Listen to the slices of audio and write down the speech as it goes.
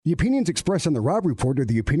The opinions expressed on the Rob Report are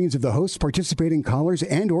the opinions of the hosts, participating callers,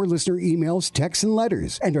 and or listener emails, texts, and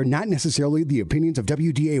letters, and are not necessarily the opinions of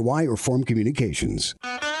WDAY or Forum Communications.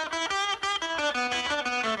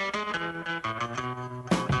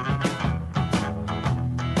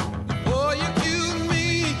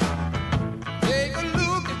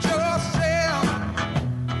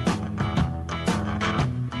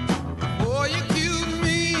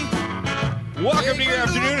 Welcome to your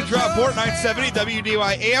afternoon at Dropport 970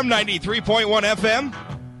 WDY AM 93.1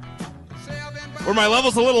 FM. Were my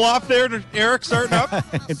levels a little off there, Eric, starting up?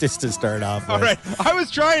 Just to start off with. All right. I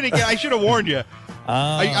was trying to get, I should have warned you.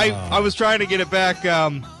 I was trying to get it back.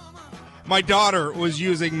 My daughter was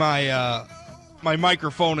using my my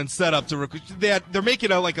microphone and setup to record. They're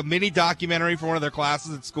making a mini documentary for one of their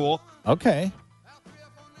classes at school. Okay.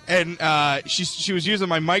 And she was using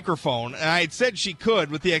my microphone, and I had said she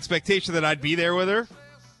could with the expectation that I'd be there with her.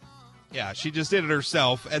 Yeah, she just did it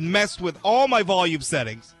herself and messed with all my volume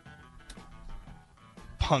settings.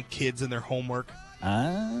 Punk kids and their homework.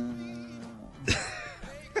 Ah.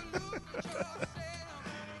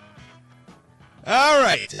 All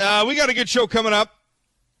right. We got a good show coming up.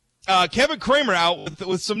 Kevin Kramer out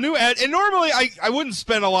with some new ads. And normally I wouldn't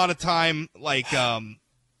spend a lot of time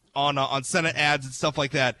on Senate ads and stuff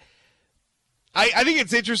like that. I think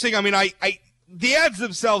it's interesting. I mean, the ads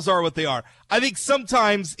themselves are what they are. I think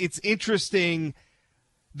sometimes it's interesting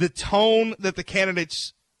the tone that the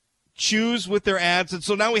candidates choose with their ads. And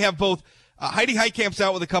so now we have both Heidi Heitkamp's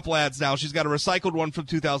out with a couple ads now. She's got a recycled one from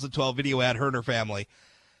 2012 video ad, her and her family.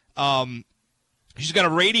 She's got a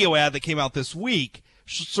radio ad that came out this week,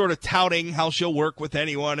 sort of touting how she'll work with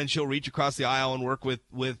anyone and she'll reach across the aisle and work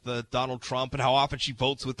with Donald Trump and how often she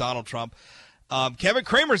votes with Donald Trump. Kevin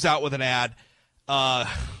Kramer's out with an ad.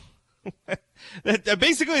 That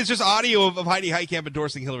basically is just audio of Heidi Heitkamp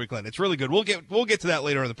endorsing Hillary Clinton. It's really good. We'll get to that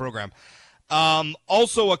later in the program.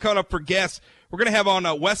 Also, coming up for guests, we're going to have on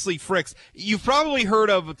Wesley Fricks. You've probably heard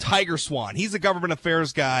of Tiger Swan. He's a government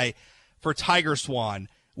affairs guy for Tiger Swan,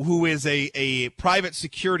 who is a private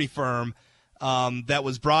security firm that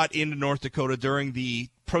was brought into North Dakota during the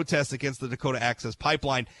protests against the Dakota Access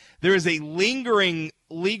Pipeline. There is a lingering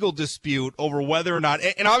legal dispute over whether or not,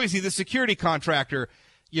 and obviously the security contractor,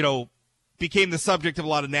 became the subject of a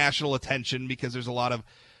lot of national attention because there's a lot of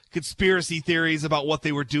conspiracy theories about what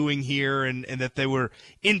they were doing here and that they were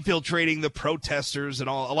infiltrating the protesters and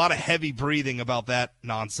a lot of heavy breathing about that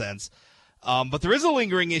nonsense. But there is a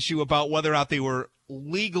lingering issue about whether or not they were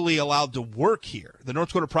legally allowed to work here. The North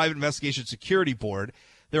Dakota Private Investigation Security Board,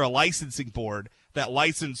 they're a licensing board that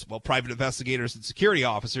license, private investigators and security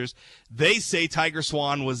officers. They say Tiger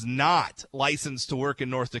Swan was not licensed to work in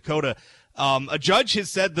North Dakota. A judge has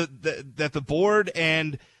said that the board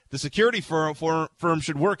and the security firm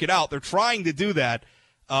should work it out. They're trying to do that.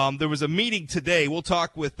 There was a meeting today. We'll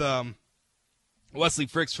talk with Wesley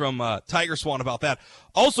Fricks from Tiger Swan about that.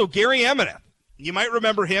 Also, Gary Emineff. You might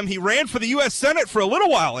remember him. He ran for the U.S. Senate for a little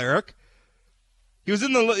while, Eric. It was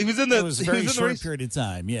a very short period of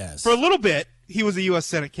time, yes. For a little bit, he was a U.S.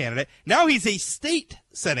 Senate candidate. Now he's a state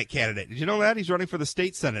Senate candidate. Did you know that? He's running for the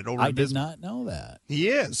state Senate over in Bismarck. I did not know that. He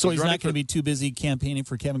is. So he's not going to be too busy campaigning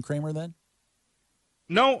for Kevin Kramer then?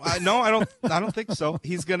 No, I don't think so.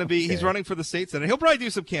 He's going to be. Okay. He's running for the state Senate. He'll probably do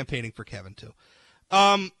some campaigning for Kevin too.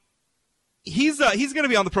 He's going to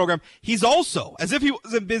be on the program. He's also, as if he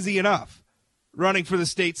wasn't busy enough, running for the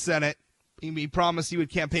state Senate. He promised he would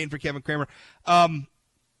campaign for Kevin Kramer.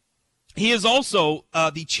 He is also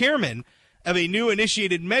the chairman of a new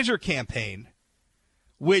initiated measure campaign,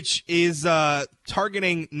 which is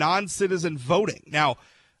targeting non-citizen voting. Now,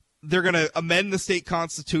 they're going to amend the state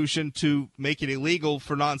constitution to make it illegal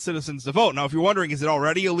for non-citizens to vote. Now, if you're wondering, is it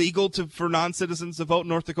already illegal for non-citizens to vote in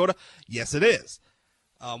North Dakota? Yes, it is.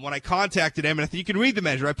 When I contacted him, and you can read the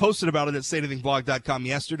measure. I posted about it at sayanythingblog.com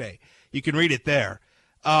yesterday. You can read it there.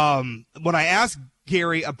 When I asked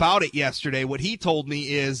Gary about it yesterday, what he told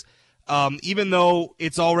me is even though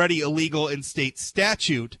it's already illegal in state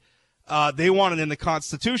statute, they want it in the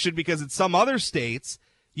Constitution because in some other states,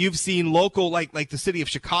 you've seen local, like the city of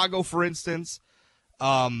Chicago, for instance,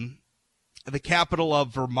 the capital of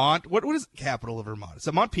Vermont. What is the capital of Vermont? Is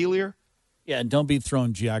it Montpelier? Yeah, don't be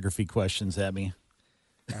throwing geography questions at me.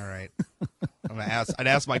 All right. I'd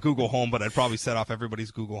ask my Google Home, but I'd probably set off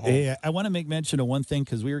everybody's Google Home. Hey, I want to make mention of one thing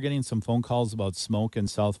because we were getting some phone calls about smoke in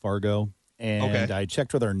South Fargo. and Okay. I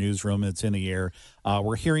checked with our newsroom. It's in the air.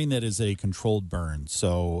 We're hearing that is a controlled burn.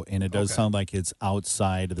 So, and it does Okay. sound like it's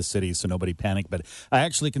outside of the city, so nobody panic. But I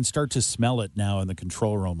actually can start to smell it now in the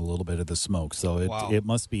control room, a little bit of the smoke. So Wow. it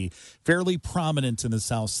must be fairly prominent in the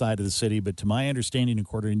south side of the city. But to my understanding,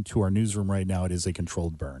 according to our newsroom right now, it is a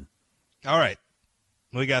controlled burn. All right.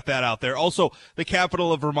 We got that out there. Also, the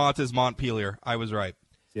capital of Vermont is Montpelier. I was right.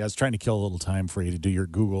 Yeah, I was trying to kill a little time for you to do your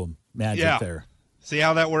Google magic Yeah. there. See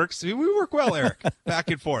how that works? We work well, Eric. Back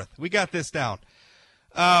and forth. We got this down.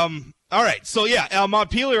 All right. So, yeah,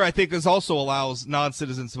 Montpelier, I think, also allows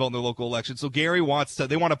non-citizens to vote in their local election. So Gary they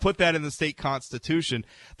want to put that in the state constitution.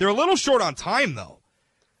 They're a little short on time, though,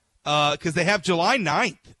 because they have July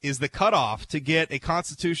 9th is the cutoff to get a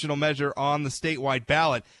constitutional measure on the statewide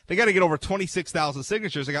ballot. They got to get over 26,000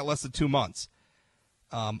 signatures. They got less than 2 months.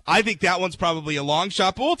 I think that one's probably a long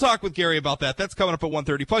shot, but we'll talk with Gary about that. That's coming up at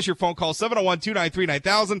 1:30. Plus your phone call,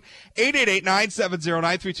 701-293-9000,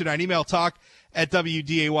 888-970-9329. Email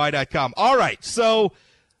talk@wday.com. All right, so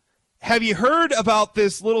have you heard about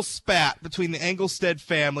this little spat between the Engelstad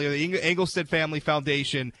family, or the Engelstad Family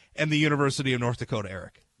Foundation, and the University of North Dakota,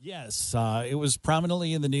 Eric? Yes, it was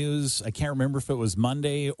prominently in the news. I can't remember if it was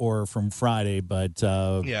Monday or from Friday, but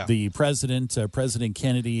the president, President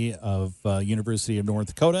Kennedy of University of North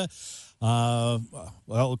Dakota,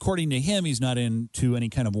 well, according to him, he's not into any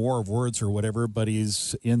kind of war of words or whatever, but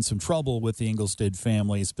he's in some trouble with the Engelstad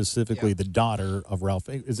family, specifically the daughter of Ralph.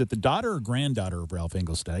 Is it the daughter or granddaughter of Ralph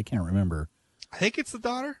Engelstad? I can't remember. I think it's the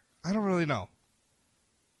daughter. I don't really know.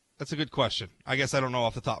 That's a good question. I guess I don't know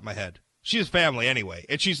off the top of my head. She's family anyway,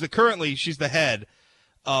 and she's the head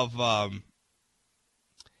of the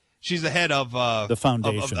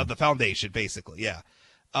foundation of the foundation, basically, yeah.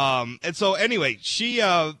 And so anyway, she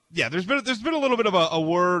there's been a little bit of a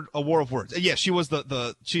war of words. Yeah, she's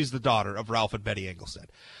the daughter of Ralph and Betty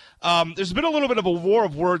Engelstad. There's been a little bit of a war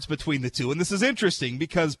of words between the two, and this is interesting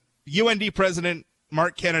because UND President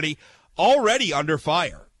Mark Kennedy already under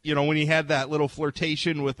fire. You know, when he had that little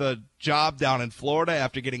flirtation with a job down in Florida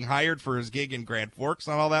after getting hired for his gig in Grand Forks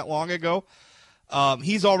not all that long ago,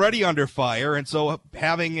 he's already under fire. And so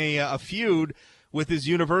having a feud with his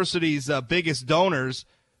university's biggest donors,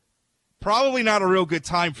 probably not a real good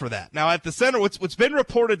time for that. Now, at the center, what's been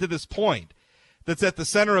reported to this point that's at the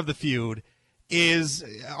center of the feud is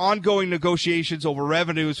ongoing negotiations over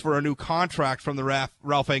revenues for a new contract from the Ralph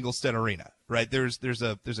Engelstad Arena. Right? There's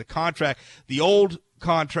a contract. The old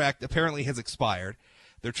contract apparently has expired.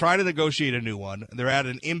 They're trying to negotiate a new one. They're at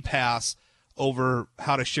an impasse over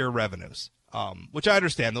how to share revenues, which I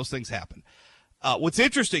understand. Those things happen. What's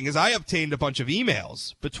interesting is I obtained a bunch of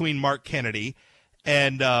emails between Mark Kennedy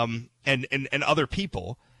and other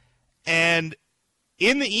people, and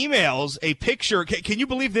in the emails, a picture. Can you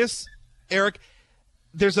believe this, Eric?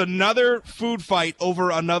 There's another food fight over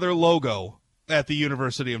another logo at the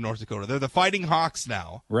University of North Dakota. They're the Fighting Hawks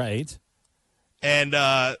now. Right. And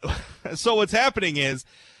so what's happening is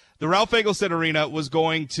the Ralph Engelstad Arena was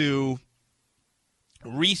going to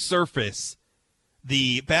resurface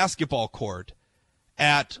the basketball court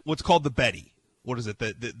at what's called the Betty. What is it?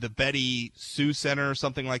 The Betty Sue Center or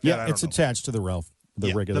something like that? Yeah, I don't it's know. attached to the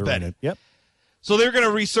regular Betty. arena. Yep. So they're going to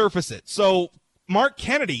resurface it. So Mark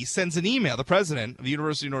Kennedy sends an email. The president of the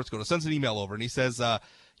University of North Dakota sends an email over, and he says,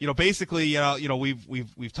 basically,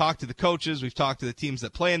 we've talked to the coaches, we've talked to the teams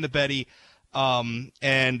that play in the Betty, and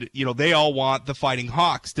they all want the Fighting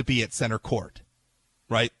Hawks to be at center court,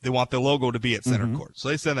 right? They want the logo to be at center court, so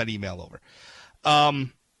they send that email over.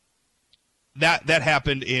 That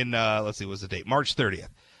happened in let's see, what was the date? March 30th.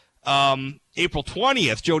 April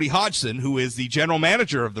 20th, Jody Hodgson, who is the general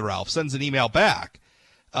manager of the Ralph, sends an email back.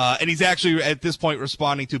 And he's actually, at this point,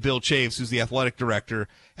 responding to Bill Chaves, who's the athletic director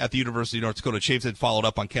at the University of North Dakota. Chaves had followed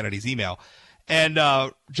up on Kennedy's email. And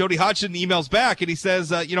Jody Hodgson emails back, and he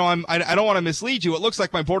says, I don't want to mislead you. It looks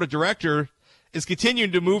like my board of director is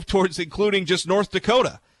continuing to move towards including just North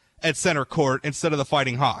Dakota at center court instead of the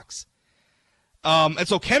Fighting Hawks. And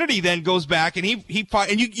so Kennedy then goes back, and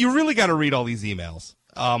you really got to read all these emails.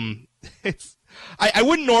 I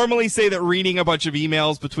wouldn't normally say that reading a bunch of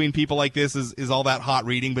emails between people like this is all that hot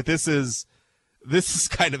reading, but this is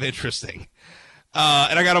kind of interesting.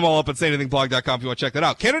 And I got them all up at sayanythingblog.com if you want to check that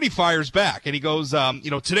out. Kennedy fires back, and he goes,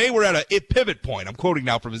 today we're at a pivot point. I'm quoting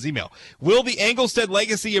now from his email. Will the Engelstad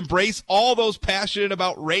legacy embrace all those passionate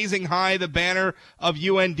about raising high the banner of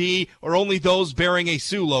UND, or only those bearing a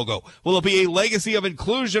Sioux logo? Will it be a legacy of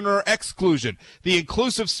inclusion or exclusion? The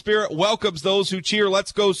inclusive spirit welcomes those who cheer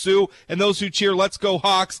Let's Go Sioux and those who cheer Let's Go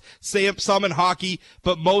Hawks, some in hockey,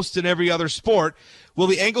 but most in every other sport. Will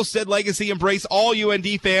the Engelstad legacy embrace all UND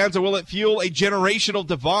fans, or will it fuel a generational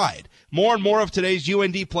divide? More and more of today's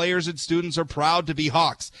UND players and students are proud to be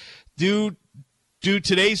Hawks. Do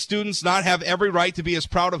today's students not have every right to be as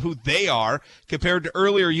proud of who they are compared to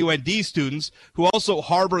earlier UND students who also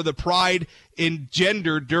harbor the pride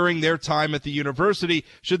engendered during their time at the university?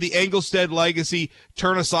 Should the Engelstad legacy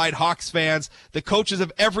turn aside Hawks fans? The coaches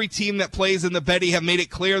of every team that plays in the Betty have made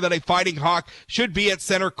it clear that a Fighting Hawk should be at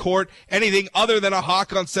center court. Anything other than a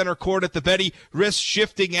Hawk on center court at the Betty risks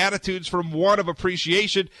shifting attitudes from one of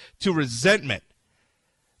appreciation to resentment.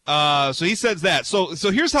 So he says that. So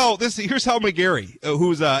here's how McGarry,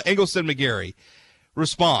 who's Engelstad McGarry,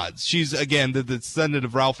 responds. She's again the descendant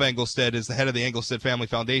of Ralph Engelstad, is the head of the Engelstad Family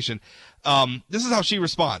Foundation. This is how she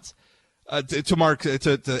responds to Mark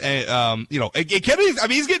Kennedy. I mean,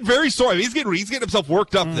 he's getting very sore. I mean, he's getting himself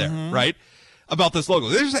worked up there, right, about this logo.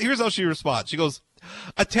 Here's how she responds. She goes,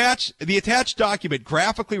 the attached document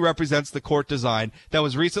graphically represents the court design that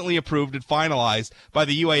was recently approved and finalized by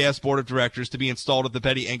the UAS Board of Directors to be installed at the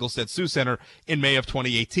Betty Engelstad Sioux Center in May of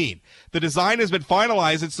 2018. The design has been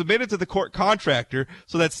finalized and submitted to the court contractor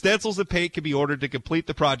so that stencils and paint can be ordered to complete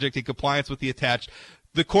the project in compliance with the attached.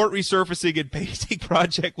 The court resurfacing and painting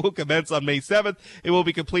project will commence on May 7th. It will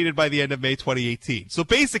be completed by the end of May 2018. So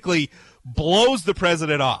basically blows the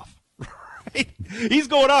president off. He's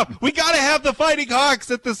going up. We got to have the Fighting Hawks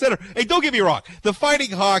at the center. Hey, don't get me wrong. The Fighting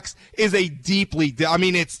Hawks is a deeply, I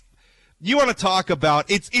mean, you want to talk about,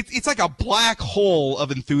 it's like a black hole of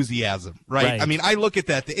enthusiasm, right? I mean, I look at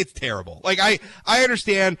that. It's terrible. Like, I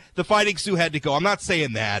understand the Fighting Sioux had to go. I'm not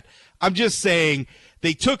saying that. I'm just saying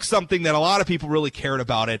they took something that a lot of people really cared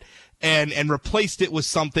about it and replaced it with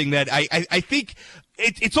something that I think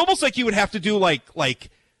it's almost like you would have to do like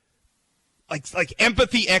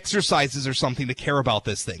empathy exercises or something to care about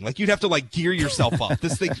this thing. Like, you'd have to gear yourself up.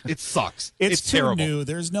 This thing, it sucks. It's too terrible. New.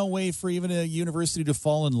 There's no way for even a university to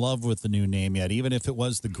fall in love with the new name yet, even if it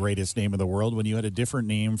was the greatest name in the world when you had a different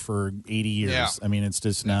name for 80 years. Yeah. I mean, it's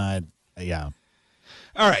just not, yeah.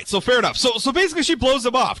 All right, so fair enough. So basically, she blows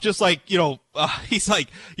him off, just like, he's like,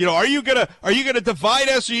 are you gonna divide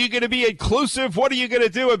us? Are you gonna be inclusive? What are you gonna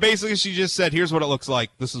do? And basically, she just said, here's what it looks like.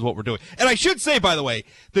 This is what we're doing. And I should say, by the way,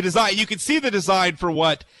 the design, you can see the design for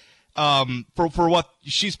what, for what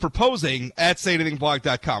she's proposing at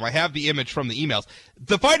sayanythingblog.com. I have the image from the emails.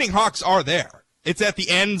 The Fighting Hawks are there. It's at the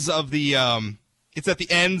ends of the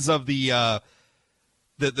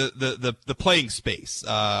the playing space.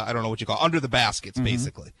 I don't know what you call it, under the baskets,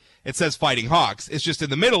 basically. It says Fighting Hawks. It's just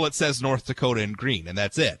in the middle it says North Dakota in green, and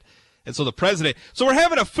that's it. And so so we're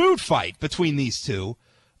having a food fight between these two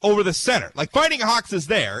over the center. Like, Fighting Hawks is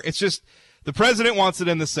there. It's just the president wants it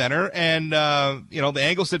in the center, and the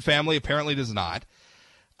Engelstad family apparently does not.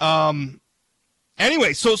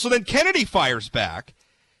 Anyway, so then Kennedy fires back,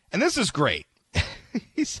 and this is great.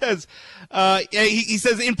 He says, he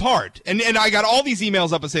says in part, and I got all these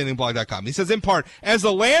emails up at sayanythingblog.com. He says in part, as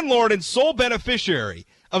the landlord and sole beneficiary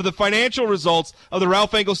of the financial results of the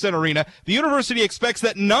Ralph Engelstad Arena, the university expects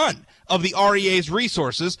that none of the REA's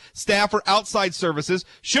resources, staff, or outside services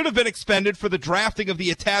should have been expended for the drafting of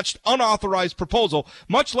the attached unauthorized proposal,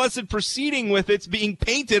 much less in proceeding with its being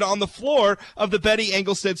painted on the floor of the Betty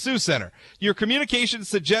Engelstad Sioux Center. Your communications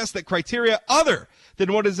suggest that criteria other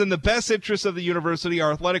than what is in the best interest of the university,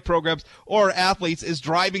 our athletic programs, or our athletes is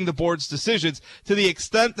driving the board's decisions. To the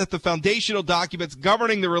extent that the foundational documents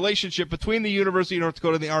governing the relationship between the University of North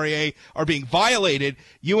Dakota and the REA are being violated,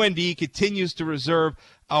 UND continues to reserve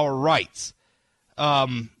our rights. Now,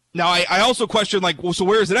 I also question, so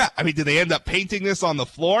where is it at? I mean, did they end up painting this on the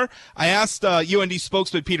floor? I asked UND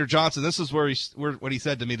spokesman Peter Johnson. This is what he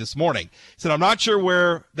said to me this morning. He said, I'm not sure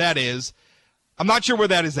where that is. I'm not sure where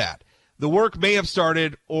that is at. The work may have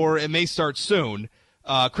started, or it may start soon.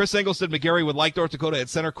 Chris Engelstad McGarry would like North Dakota at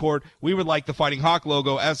center court. We would like the Fighting Hawk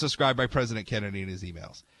logo as described by President Kennedy in his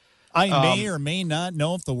emails. I may or may not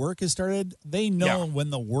know if the work has started. They know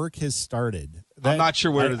when the work has started. I'm not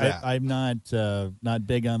sure where it is at. I'm not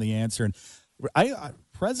big on the answer. And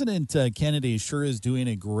President Kennedy sure is doing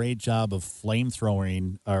a great job of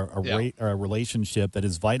flamethrowing a relationship that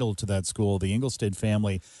is vital to that school, the Engelstad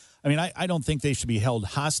family. I mean, I don't think they should be held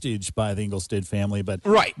hostage by the Engelstad family, but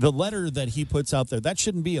the letter that he puts out there, that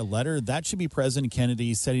shouldn't be a letter. That should be President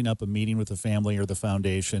Kennedy setting up a meeting with the family or the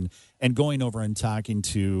foundation and going over and talking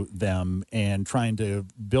to them and trying to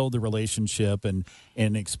build a relationship and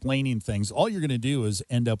explaining things. All you're going to do is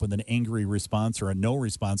end up with an angry response or a no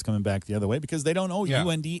response coming back the other way because they don't owe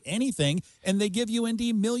UND anything, and they give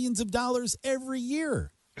UND millions of dollars every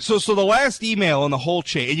year. So the last email in the whole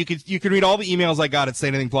chain, and you can read all the emails I got at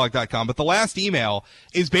sayanythingblog.com, but the last email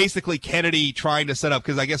is basically Kennedy trying to set up,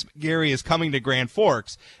 because I guess Gary is coming to Grand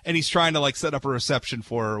Forks, and he's trying to like set up a reception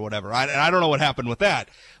for her or whatever. I don't know what happened with that,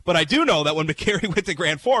 but I do know that when McGarry went to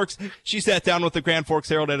Grand Forks, she sat down with the Grand Forks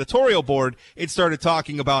Herald editorial board and started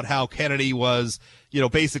talking about how Kennedy was,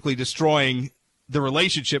 basically destroying the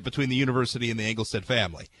relationship between the university and the Engelstad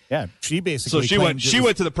family. Yeah, she basically she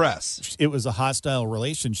went to the press. It was a hostile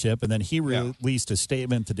relationship, and then he released a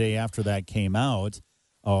statement the day after that came out,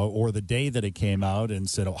 or the day that it came out, and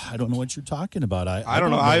said, "Oh, I don't know what you're talking about. I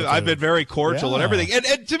don't know. I've been very cordial and everything."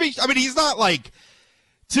 And to me, I mean, he's not like,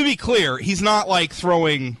 to be clear, he's not like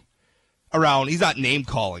throwing around. He's not name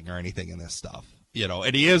calling or anything in this stuff.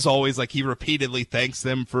 And he is always like, he repeatedly thanks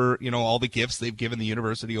them for all the gifts they've given the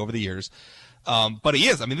university over the years. But he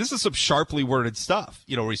is. I mean, this is some sharply worded stuff,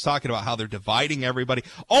 where he's talking about how they're dividing everybody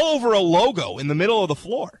all over a logo in the middle of the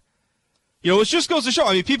floor. It just goes to show.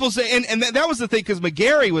 I mean, people say, and that was the thing, because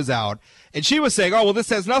McGarry was out, and she was saying, oh, well, this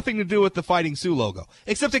has nothing to do with the Fighting Sioux logo.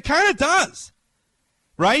 Except it kind of does,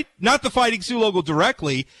 right? Not the Fighting Sioux logo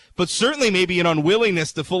directly, but certainly maybe an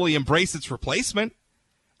unwillingness to fully embrace its replacement.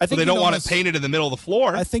 I think they don't want it painted in the middle of the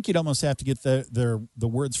floor. I think you'd almost have to get the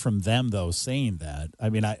words from them, though, saying that. I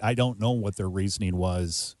mean, I don't know what their reasoning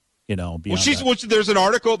was, beyond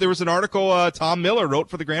that. There was an article Tom Miller wrote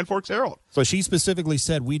for the Grand Forks Herald. So she specifically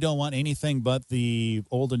said, we don't want anything but the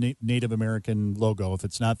old Native American logo. If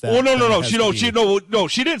it's not that. Well, no.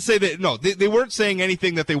 She didn't say that. No, they weren't saying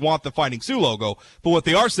anything that they want the Fighting Sioux logo. But what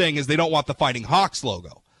they are saying is they don't want the Fighting Hawks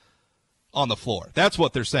logo on the floor. That's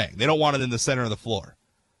what they're saying. They don't want it in the center of the floor.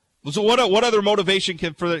 So what other motivation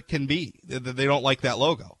can be that they don't like that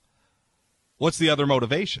logo? What's the other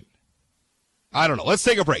motivation? I don't know. Let's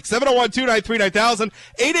take a break. 701-293-9000,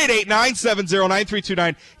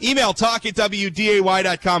 888-970-9329. Email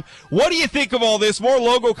talk@WDAY.com. What do you think of all this? More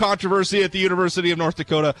logo controversy at the University of North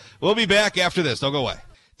Dakota. We'll be back after this. Don't go away.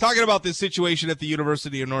 Talking about this situation at the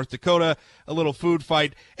University of North Dakota, a little food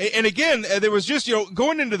fight. And again, there was just,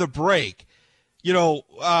 going into the break, there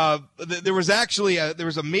was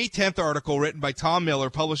a May 10th article written by Tom Miller,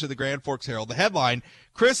 published in the Grand Forks Herald. The headline,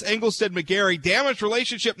 Chris Engelstad McGarry, damaged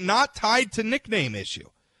relationship not tied to nickname issue.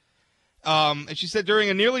 And she said during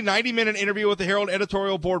a nearly 90-minute interview with the Herald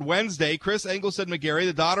editorial board Wednesday, Chris Engelstad McGarry,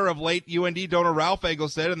 the daughter of late UND donor Ralph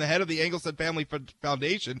Engelstad and the head of the Engelstad Family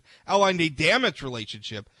Foundation, outlined a damaged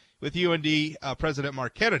relationship with UND President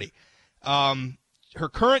Mark Kennedy. Her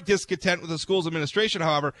current discontent with the school's administration,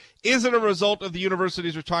 however, isn't a result of the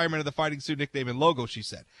university's retirement of the Fighting Sioux nickname and logo, she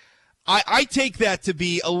said. I take that to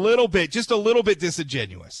be just a little bit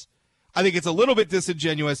disingenuous. I think it's a little bit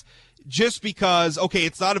disingenuous just because, okay,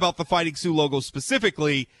 it's not about the Fighting Sioux logo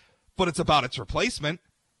specifically, but it's about its replacement.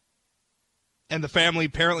 And the family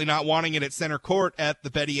apparently not wanting it at center court at the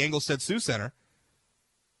Betty Engelstad Sioux Center.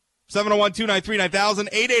 701-293-9000,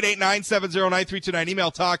 888-970-9329. Email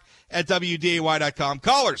talk@WDAY.com.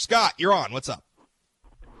 Caller, Scott, you're on. What's up?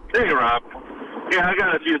 Hey, Rob. Yeah, I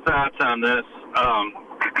got a few thoughts on this.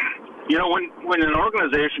 When an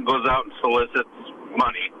organization goes out and solicits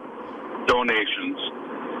money, donations,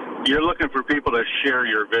 you're looking for people to share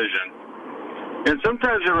your vision. And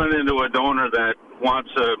sometimes you run into a donor that wants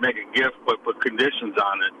to make a gift but put conditions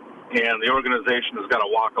on it, and the organization has got to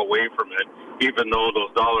walk away from it, even though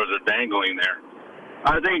those dollars are dangling there.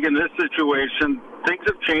 I think in this situation, things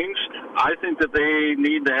have changed. I think that they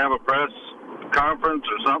need to have a press conference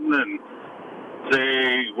or something and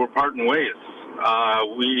say we're parting ways.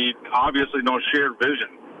 We obviously don't share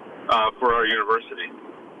vision for our university.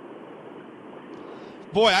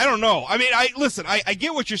 Boy, I don't know. I mean, I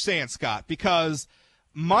get what you're saying, Scott, because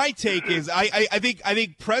my take is I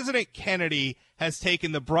think President Kennedy has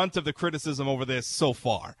taken the brunt of the criticism over this so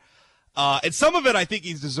far. And some of it I think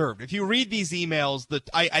he's deserved. If you read these emails,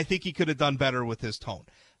 I think he could have done better with his tone.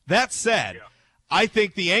 That said, I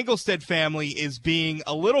think the Engelstad family is being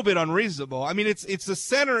a little bit unreasonable. I mean, it's the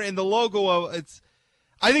center in the logo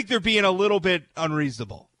I think they're being a little bit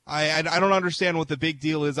unreasonable. I don't understand what the big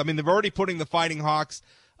deal is. I mean, they're already putting the Fighting Hawks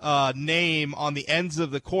name on the ends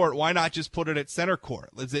of the court. Why not just put it at center court?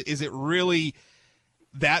 Is it really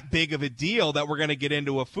that big of a deal that we're going to get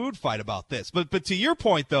into a food fight about this? But to your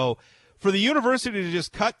point, though, for the university to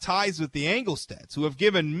just cut ties with the Engelstads, who have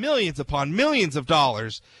given millions upon millions of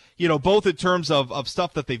dollars, both in terms of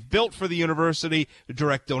stuff that they've built for the university,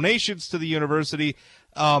 direct donations to the university,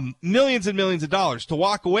 millions and millions of dollars, to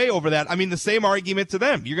walk away over that. I mean, the same argument to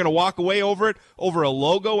them. You're going to walk away over it, over a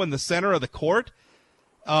logo in the center of the court.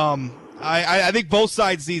 I think both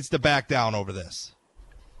sides needs to back down over this.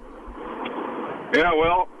 Yeah,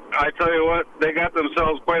 well, I tell you what, they got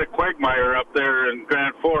themselves quite a quagmire up there in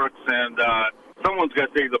Grand Forks, and someone's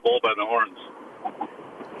got to take the bull by the horns.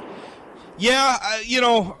 Yeah,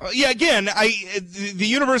 again, the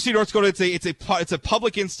University of North Dakota, it's a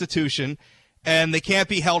public institution, and they can't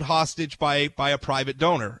be held hostage by a private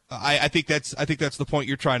donor. I think that's the point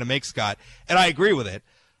you're trying to make, Scott, and I agree with it.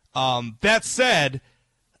 That said,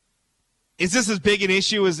 is this as big an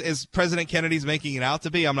issue as President Kennedy's making it out to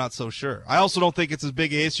be? I'm not so sure. I also don't think it's as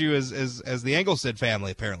big an issue as the Engelstad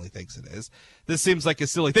family apparently thinks it is. This seems like a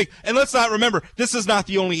silly thing. And let's not remember, this is not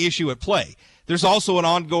the only issue at play. There's also an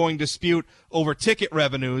ongoing dispute over ticket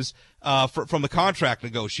revenues from the contract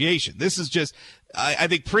negotiation. This is just, I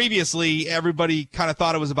think previously everybody kind of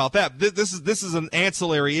thought it was about that. This is an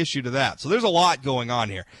ancillary issue to that. So there's a lot going on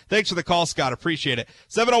here. Thanks for the call, Scott. Appreciate it.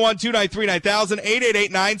 701-293-9000,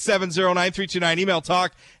 888-970-9329. Email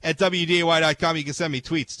talk@WDAY.com. You can send me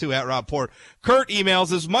tweets too at Rob Port. Kurt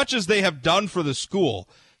emails, as much as they have done for the school,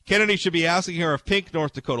 Kennedy should be asking her if pink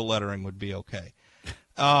North Dakota lettering would be okay.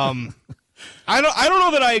 I don't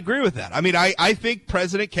know that I agree with that. I mean, I think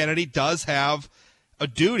President Kennedy does have a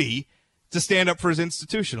duty to stand up for his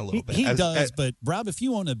institution a little bit. He does, but Rob, if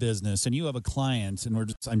you own a business and you have a client,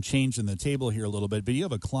 and I'm changing the table here a little bit, but you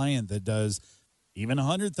have a client that does even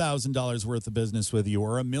 $100,000 worth of business with you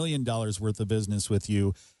or $1 million worth of business with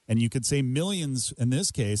you, and you could say millions in this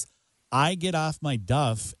case, I get off my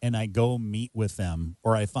duff and I go meet with them,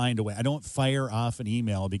 or I find a way. I don't fire off an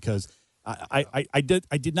email because I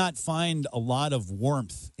did not find a lot of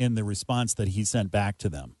warmth in the response that he sent back to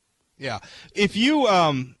them. Yeah. If you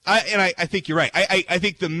I think you're right. I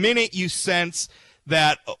think the minute you sense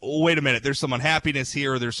that, wait a minute, there's some unhappiness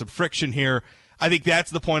here, there's some friction here, I think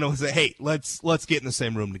that's the point of say, hey, let's get in the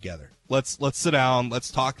same room together. Let's sit down,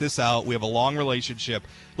 let's talk this out. We have a long relationship.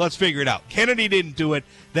 Let's figure it out. Kennedy didn't do it.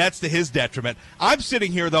 That's to his detriment. I'm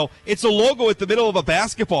sitting here though, it's a logo at the middle of a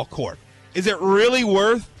basketball court. Is it really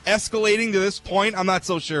worth escalating to this point? I'm not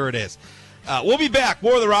so sure it is. We'll be back.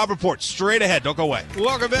 More of the Rob Report straight ahead. Don't go away.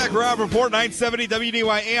 Welcome back. Rob Report, 970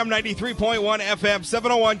 WDY AM, 93.1 FM,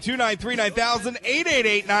 701-293-9000,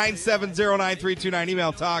 888-970-9329.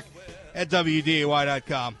 Email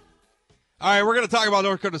talk@WDAY.com. All right, we're going to talk about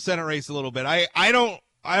North Dakota Senate race a little bit. I don't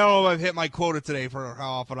know if I've hit my quota today for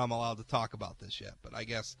how often I'm allowed to talk about this yet, but I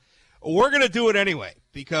guess we're going to do it anyway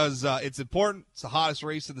because it's important. It's the hottest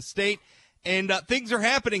race in the state. And things are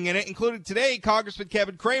happening in it, including today, Congressman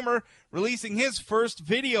Kevin Cramer releasing his first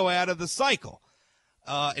video ad of the cycle.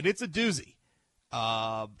 And it's a doozy.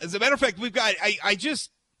 As a matter of fact, we got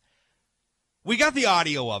the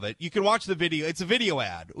audio of it. You can watch the video. It's a video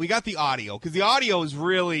ad. We got the audio because the audio is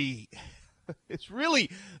really, it's really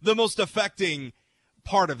the most affecting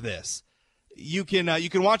part of this. You can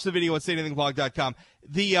watch the video at SayAnythingBlog.com.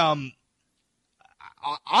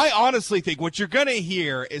 I honestly think what you're going to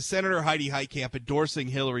hear is Senator Heidi Heitkamp endorsing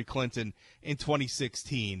Hillary Clinton in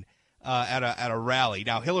 2016 at a rally.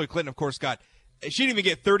 Now, Hillary Clinton, of course, she didn't even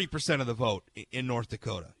get 30% of the vote in North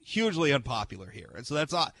Dakota. Hugely unpopular here. And so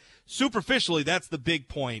that's superficially, that's the big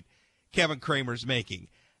point Kevin Cramer's making.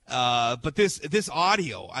 But this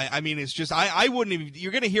audio, I mean, it's just, I wouldn't even,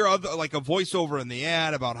 you're going to hear like a voiceover in the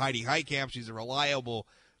ad about Heidi Heitkamp. She's a reliable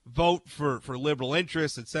vote for liberal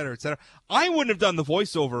interests, et cetera, et cetera. I wouldn't have done the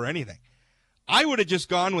voiceover or anything. I would have just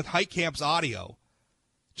gone with Heitkamp's audio,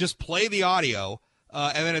 just play the audio,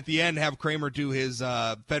 and then at the end have Cramer do his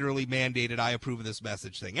federally mandated I approve of this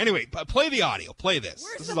message thing. Anyway, play the audio. Play this.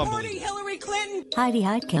 We're this supporting Hillary Clinton. Heidi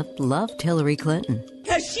Heitkamp loved Hillary Clinton.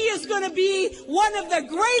 Because she is going to be one of the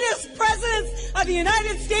greatest presidents of the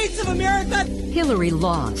United States of America. Hillary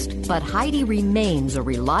lost, but Heidi remains a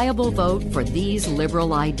reliable vote for these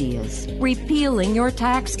liberal ideas. Repealing your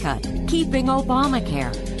tax cut, keeping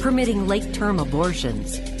Obamacare, permitting late-term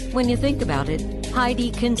abortions. When you think about it,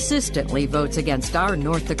 Heidi consistently votes against our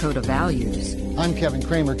North Dakota values. I'm Kevin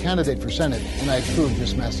Cramer, candidate for Senate, and I approve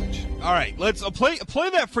this message. All right, let's play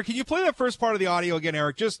that. Can you play that first part of the audio again,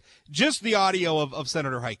 Eric? Just the audio of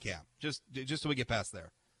Senator Heitkamp, just so we get past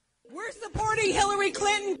there. We're supporting Hillary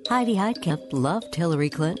Clinton. Heidi Heitkamp loved Hillary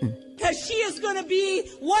Clinton. Because she is going to be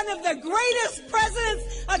one of the greatest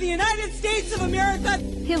presidents of the United States of America.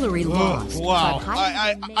 Hillary lost. Wow.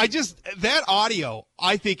 That audio,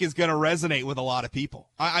 I think, is going to resonate with a lot of people.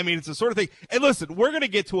 I mean, it's the sort of thing. And listen, we're going to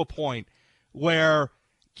get to a point where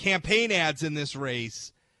campaign ads in this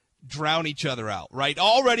race drown each other out, right?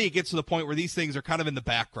 Already it gets to the point where these things are kind of in the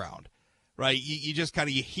background, right? You just kind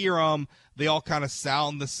of, you hear them. They all kind of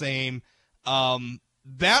sound the same.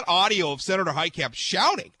 That audio of Senator Heitkamp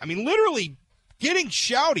shouting, I mean, literally getting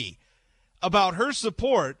shouty about her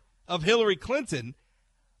support of Hillary Clinton,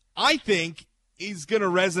 I think is going to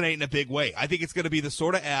resonate in a big way. I think it's going to be the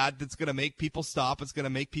sort of ad that's going to make people stop. It's going to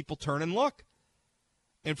make people turn and look.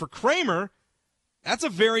 And for Kramer, that's a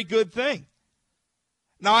very good thing.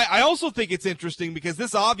 Now, I also think it's interesting because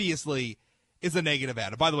this obviously is a negative ad.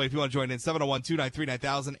 And by the way, if you want to join in,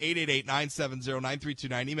 701-293-9000,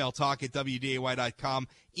 888-970-9329, email talk@wday.com,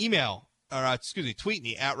 tweet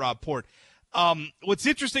me at Rob Port. What's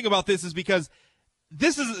interesting about this is because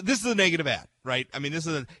this is a negative ad, right? I mean,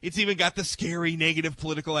 it's even got the scary negative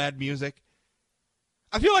political ad music.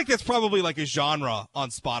 I feel like that's probably like a genre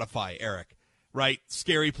on Spotify, Eric, right?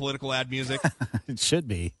 Scary political ad music. It should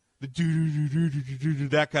be. The do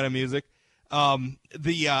that kind of music.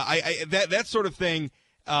 That sort of thing.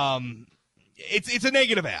 It's a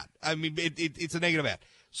negative ad. I mean, it's a negative ad.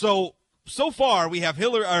 So far we have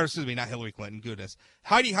not Hillary Clinton. Goodness,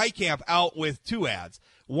 Heidi Heitkamp out with two ads.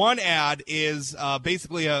 One ad is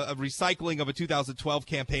basically a recycling of a 2012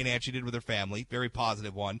 campaign ad she did with her family. Very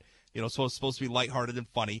positive one. Supposed to be lighthearted and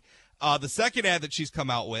funny. The second ad that she's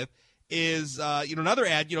come out with is another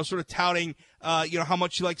ad, sort of touting how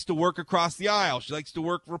much she likes to work across the aisle. She likes to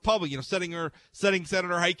work Republican, setting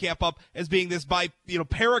Senator Heitkamp up as being this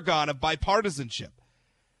paragon of bipartisanship.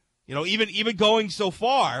 Even going so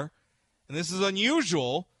far, and this is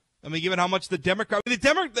unusual. I mean, given how much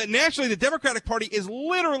nationally the Democratic Party is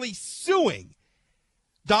literally suing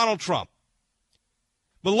Donald Trump,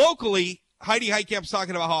 but locally Heidi Heitkamp's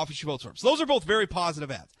talking about how often she votes for him. So those are both very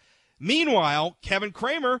positive ads. Meanwhile, Kevin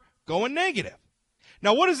Kramer going negative.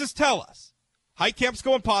 Now, what does this tell us? Heitkamp's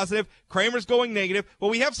going positive, Kramer's going negative.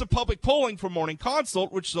 Well, we have some public polling from Morning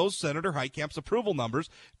Consult, which shows Senator Heitkamp's approval numbers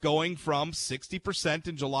going from 60%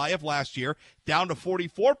 in July of last year down to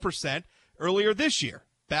 44% earlier this year,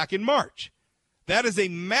 back in March. That is a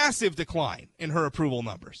massive decline in her approval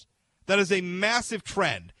numbers. That is a massive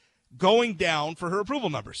trend going down for her approval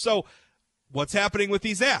numbers. So what's happening with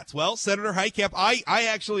these ads? Well, Senator Heitkamp, I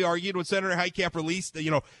actually argued when Senator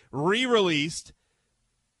Heitkamp re-released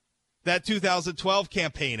that 2012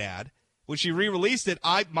 campaign ad. When she re-released it,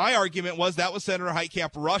 my argument was that was Senator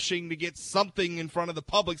Heitkamp rushing to get something in front of the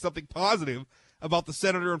public, something positive about the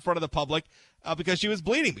senator in front of the public, because she was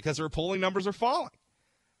bleeding, because her polling numbers are falling.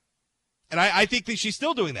 And I think that she's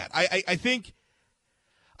still doing that. I think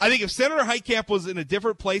if Senator Heitkamp was in a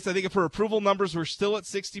different place, I think if her approval numbers were still at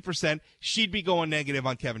 60%, she'd be going negative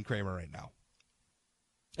on Kevin Kramer right now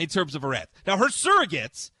in terms of her ads. Now, her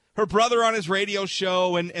surrogates, her brother on his radio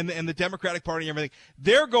show and the Democratic Party and everything,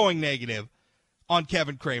 they're going negative on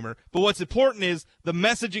Kevin Kramer. But what's important is the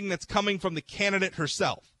messaging that's coming from the candidate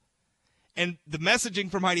herself. And the messaging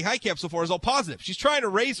from Heidi Heitkamp so far is all positive. She's trying to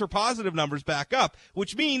raise her positive numbers back up,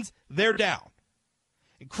 which means they're down.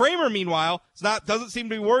 And Kramer, meanwhile, doesn't seem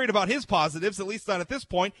to be worried about his positives, at least not at this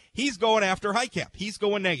point. He's going after Heitkamp. He's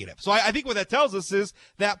going negative. So I think what that tells us is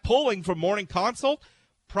that polling from Morning Consult,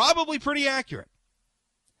 probably pretty accurate.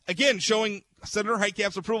 Again, showing Senator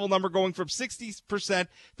Heitkamp's approval number going from 60%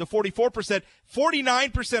 to 44%.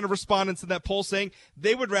 49% of respondents in that poll saying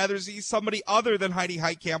they would rather see somebody other than Heidi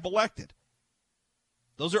Heitkamp elected.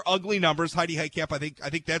 Those are ugly numbers. Heidi Heitkamp, I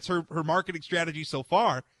think that's her marketing strategy so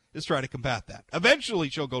far, is try to combat that. Eventually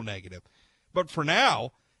she'll go negative. But for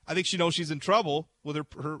now, I think she knows she's in trouble with her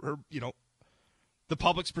the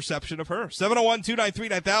public's perception of her.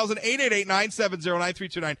 701-293-9000,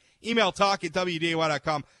 888-970-9329. Email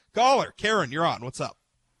talk@wday.com. Caller, Karen, you're on. What's up?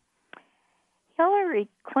 Hillary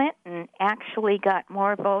Clinton actually got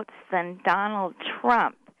more votes than Donald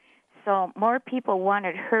Trump. So more people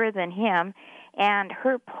wanted her than him, and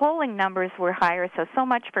her polling numbers were higher, so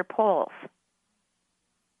much for polls.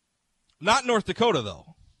 Not North Dakota,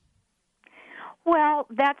 though. Well,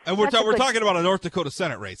 and we're talking about a North Dakota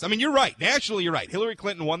Senate race. I mean, you're right. Nationally, you're right. Hillary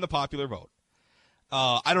Clinton won the popular vote.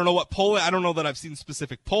 I don't know what polling. I don't know that I've seen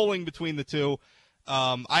specific polling between the two.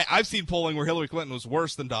 I've seen polling where Hillary Clinton was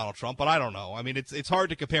worse than Donald Trump, but I don't know. I mean, it's hard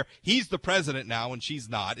to compare. He's the president now, and she's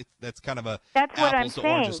not. That's kind of apples to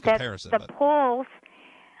oranges comparison. The polls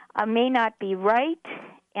may not be right,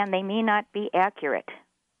 and they may not be accurate.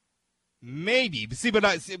 Maybe. That's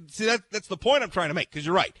the point I'm trying to make, because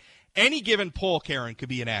you're right. Any given poll, Karen, could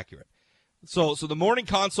be inaccurate. So the Morning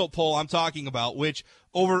Consult poll I'm talking about, which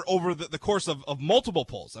over the course of multiple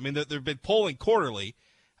polls, I mean, they've been polling quarterly,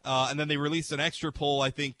 and then they released an extra poll, I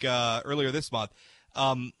think, earlier this month.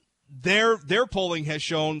 Their polling has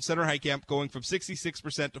shown Senator Heitkamp going from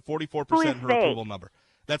 66% to 44% in her approval number.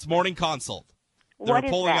 That's Morning Consult. They're a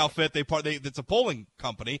polling outfit. It's a polling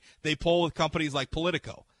company. They poll with companies like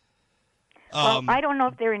Politico. Well, I don't know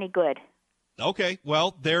if they're any good. Okay,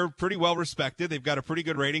 well, they're pretty well respected. They've got a pretty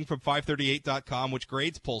good rating from 538.com, which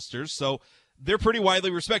grades pollsters. So they're pretty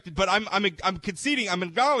widely respected. But I'm conceding, I'm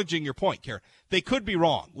acknowledging your point, Karen. They could be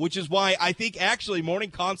wrong, which is why I think actually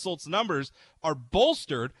Morning Consult's numbers are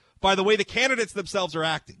bolstered by the way the candidates themselves are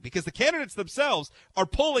acting, because the candidates themselves are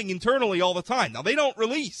polling internally all the time. Now, they don't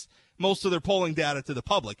release most of their polling data to the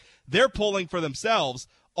public. They're polling for themselves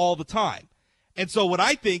all the time. And so what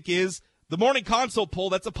I think is the Morning Consult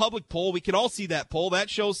poll, that's a public poll. We can all see that poll.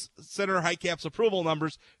 That shows Senator Heitkamp's approval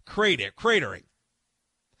numbers cratering.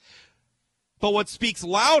 But what speaks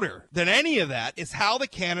louder than any of that is how the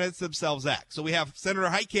candidates themselves act. So we have Senator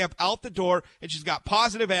Heitkamp out the door, and she's got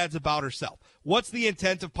positive ads about herself. What's the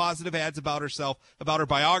intent of positive ads about herself, about her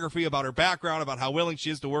biography, about her background, about how willing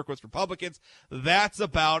she is to work with Republicans? That's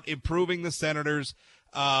about improving the senator's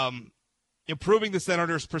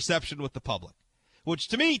perception with the public, which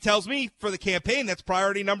to me tells me for the campaign that's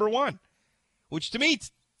priority number one, which to me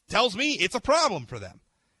tells me it's a problem for them.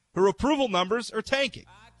 Her approval numbers are tanking.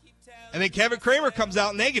 And then Kevin Cramer comes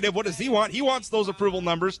out negative. What does he want? He wants those approval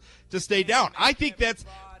numbers to stay down. I think that's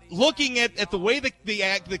looking at the way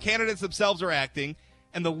the candidates themselves are acting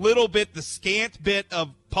and the scant bit of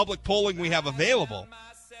public polling we have available.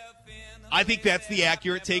 I think that's the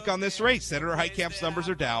accurate take on this race. Senator Heitkamp's numbers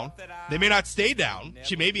are down. They may not stay down.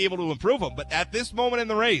 She may be able to improve them. But at this moment in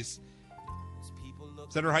the race,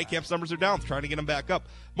 Senator Heitkamp's numbers are down, trying to get them back up.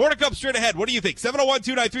 More to come straight ahead. What do you think?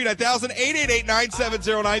 701-293-9000,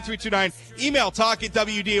 888-970-9329. Email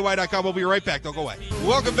talk@WDAY.com. We'll be right back. Don't go away.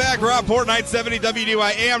 Welcome back. Rob Port, 970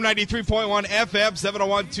 WDAY AM 93.1 FM,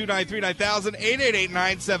 701-293-9000,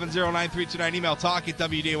 888-970-9329. Email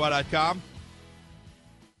talk@WDAY.com.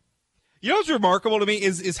 You know what's remarkable to me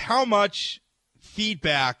is how much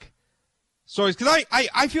feedback stories, because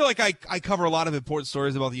I feel like I cover a lot of important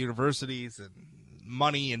stories about the universities and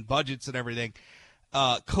money and budgets and everything.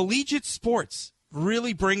 Collegiate sports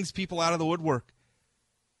really brings people out of the woodwork.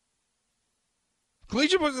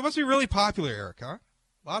 Collegiate must be really popular, Eric, huh?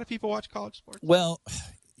 A lot of people watch college sports. Well,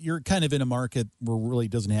 you're kind of in a market where it really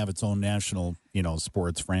doesn't have its own national,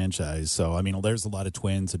 sports franchise. So, I mean, there's a lot of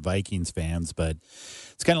Twins and Vikings fans, but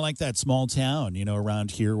it's kind of like that small town,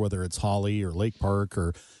 around here, whether it's Holly or Lake Park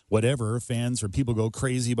or whatever, fans or people go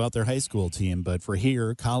crazy about their high school team. But for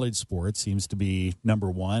here, college sports seems to be number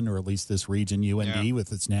one, or at least this region, UND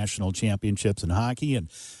with its national championships in hockey and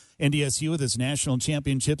NDSU with its national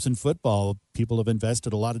championships in football. People have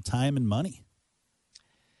invested a lot of time and money.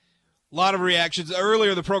 A lot of reactions earlier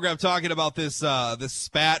in the program talking about this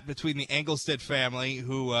spat between the Engelstad family,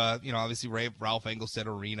 who obviously Ralph Engelstad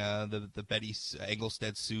Arena, the Betty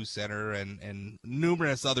Engelstad Sioux Center, and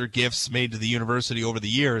numerous other gifts made to the university over the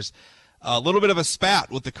years. A little bit of a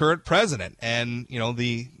spat with the current president and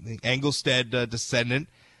the Engelstad descendant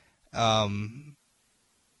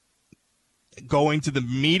going to the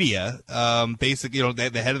media, basically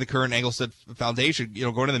the head of the current Engelstad Foundation,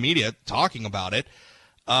 going to the media talking about it.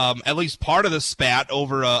 At least part of the spat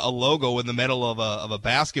over a logo in the middle of a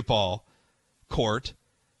basketball court.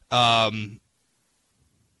 I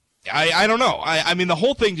don't know. I mean, the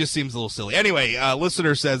whole thing just seems a little silly. Anyway,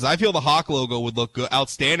 listener says, I feel the Hawk logo would look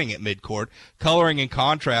outstanding at midcourt. Coloring and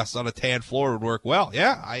contrast on a tan floor would work well.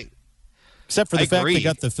 Yeah, except for the fact they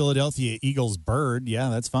got the Philadelphia Eagles bird. Yeah,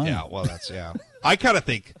 that's fine. Yeah, well, yeah. I kind of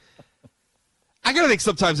think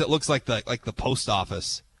sometimes it looks like the post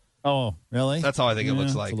office. Oh, really? That's how I think it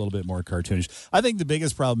looks like. It's a little bit more cartoonish. I think the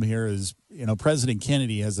biggest problem here is, President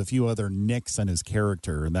Kennedy has a few other nicks on his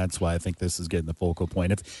character, and that's why I think this is getting the focal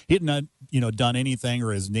point. If he had not, done anything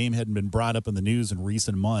or his name hadn't been brought up in the news in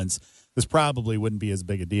recent months, this probably wouldn't be as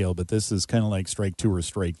big a deal. But this is kind of like strike 2 or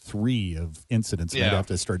strike 3 of incidents. Yeah. We'd have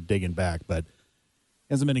to start digging back, but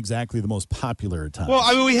hasn't been exactly the most popular at times.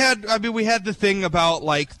 Well, we had the thing about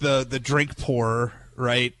like the drink pourer.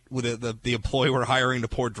 Right, with the employee we're hiring to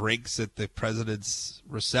pour drinks at the president's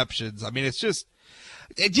receptions. I mean, it's just.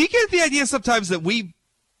 Do you get the idea sometimes that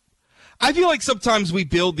I feel like sometimes we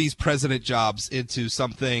build these president jobs into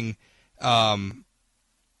something. I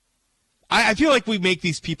feel like we make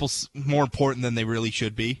these people more important than they really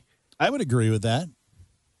should be. I would agree with that.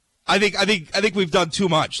 I think we've done too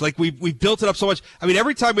much. Like we've built it up so much. I mean,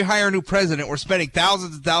 every time we hire a new president, we're spending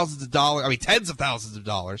thousands and thousands of dollars. I mean, tens of thousands of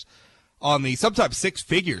dollars. On the sometimes 6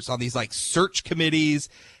 figures on these like search committees,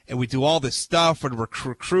 and we do all this stuff and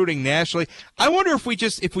recruiting nationally. I wonder if we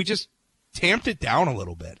just tamped it down a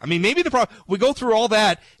little bit. I mean, maybe the problem we go through all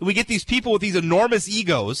that and we get these people with these enormous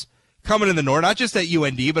egos coming in the north, not just at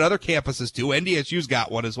UND but other campuses too. NDSU's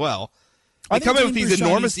got one as well. They come in with these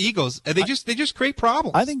enormous egos, and they just create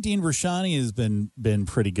problems. I think Dean Rashani has been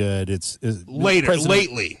pretty good. It's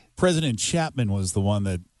lately. President Chapman was the one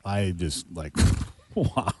that I just like.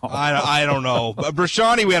 Wow. I don't know. But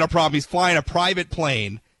Brashani, we had a problem. He's flying a private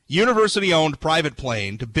plane, university-owned private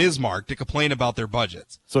plane, to Bismarck to complain about their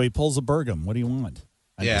budgets. So he pulls a Burgum. What do you want?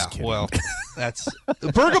 I'm just kidding. Well, that's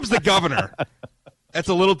Burgum's the governor. That's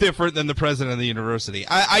a little different than the president of the university.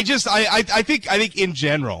 I think in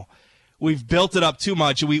general, we've built it up too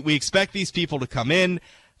much. We expect these people to come in.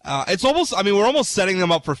 It's almost, we're almost setting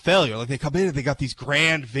them up for failure. Like they come in and they got these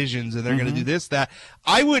grand visions and they're going to do this, that.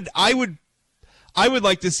 I would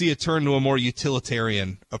like to see it turn to a more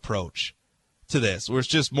utilitarian approach to this, where it's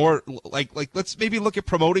just more like let's maybe look at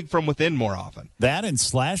promoting from within more often. That and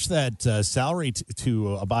slash that salary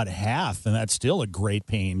to about half, and that's still a great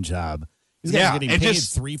paying job. These guys are getting paid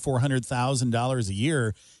 $300,000-$400,000 a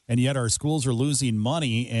year, and yet our schools are losing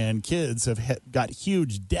money, and kids have got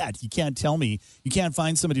huge debt. You can't tell me you can't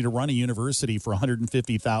find somebody to run a university for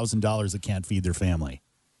 $150,000 that can't feed their family.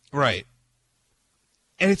 Right.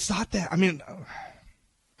 And it's not that.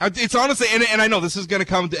 It's honestly, and I know this is going to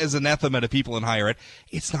come as anathema to people in higher ed.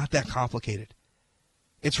 It's not that complicated.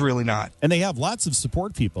 It's really not. And they have lots of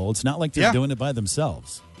support people. It's not like they're doing it by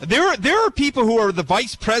themselves. There are people who are the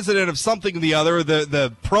vice president of something or the other,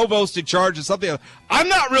 the provost in charge of something. I'm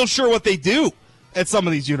not real sure what they do at some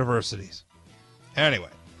of these universities. Anyway,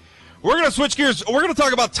 we're going to switch gears. We're going to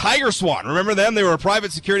talk about Tiger Swan. Remember them? They were a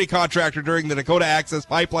private security contractor during the Dakota Access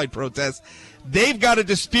Pipeline protests. They've got a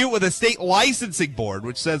dispute with a state licensing board,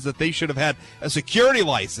 which says that they should have had a security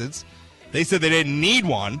license. They said they didn't need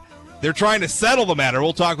one. They're trying to settle the matter.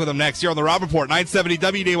 We'll talk with them next here on the Rob Report, 970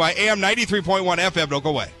 WDY AM, 93.1 FM. Don't go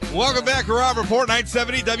away. Welcome back to Rob Report,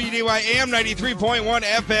 970 WDY AM, 93.1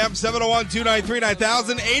 FM,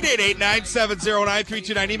 701-293-9000,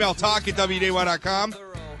 888-970-9329. Email talk at WDY.com.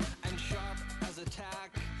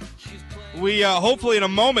 We hopefully in a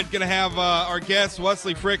moment going to have our guest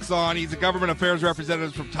Wesley Fricks on. He's a government affairs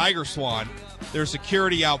representative from Tiger Swan. They're a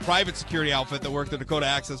private security outfit that worked the Dakota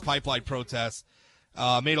Access Pipeline protests.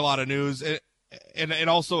 Made a lot of news, and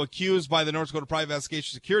also accused by the North Dakota Private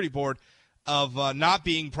Investigation Security Board of not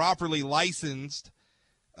being properly licensed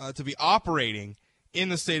to be operating in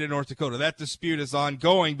the state of North Dakota. That dispute is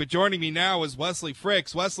ongoing, but joining me now is Wesley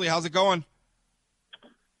Fricks. Wesley, how's it going?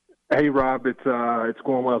 Hey, Rob, it's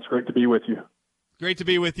going well. It's great to be with you. Great to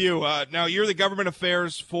be with you. Now, you're the government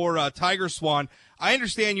affairs for Tiger Swan. I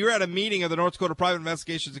understand you're at a meeting of the North Dakota Private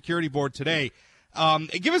Investigation Security Board today.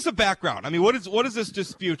 Give us a background. What is this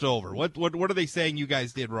dispute over? What are they saying you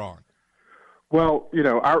guys did wrong? Well,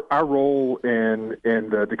 our role in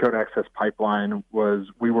the Dakota Access Pipeline was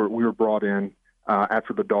we were brought in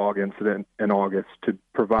after the dog incident in August to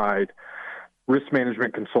provide risk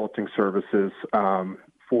management consulting services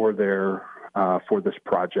for this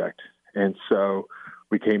project. And so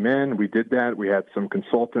we came in, we did that. We had some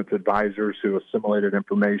consultants, advisors who assimilated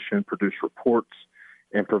information, produced reports,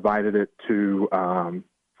 and provided it to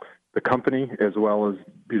the company, as well as,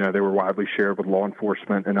 they were widely shared with law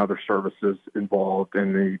enforcement and other services involved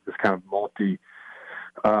in this kind of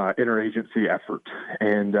interagency effort.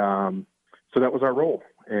 And so that was our role.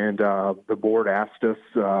 And the board asked us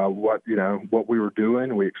what we were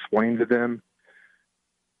doing. We explained to them.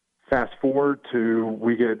 Fast forward to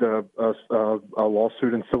we get a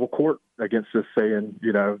lawsuit in civil court against us saying,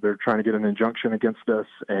 they're trying to get an injunction against us,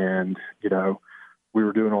 and, we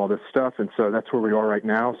were doing all this stuff. And so that's where we are right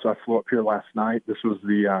now. So I flew up here last night. This was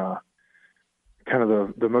the kind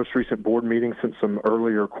of the most recent board meeting since some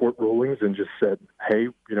earlier court rulings, and just said, hey,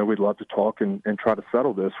 we'd love to talk and try to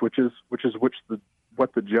settle this, which is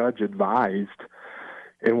what the judge advised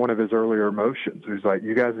in one of his earlier motions. He was like,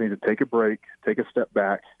 you guys need to take a break, take a step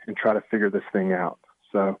back, and try to figure this thing out.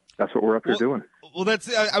 So that's what we're up here doing. Well,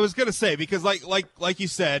 that's I was going to say, because like you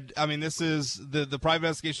said, this is the Private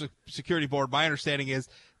Investigation Security Board. My understanding is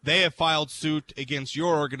they have filed suit against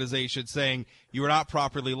your organization saying you are not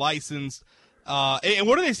properly licensed. And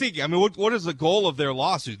what are they seeking? What is the goal of their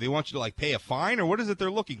lawsuit? They want you to pay a fine, or what is it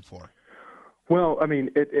they're looking for? Well,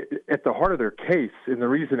 at the heart of their case, and the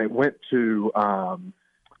reason it went to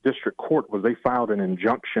district court was they filed an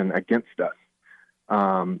injunction against us.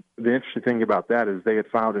 The interesting thing about that is they had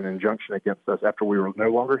filed an injunction against us after we were no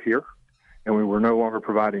longer here, and we were no longer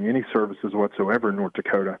providing any services whatsoever in North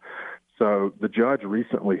Dakota. So the judge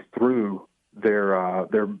recently threw their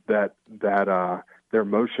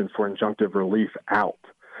motion for injunctive relief out,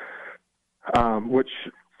 which,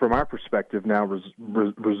 from our perspective, now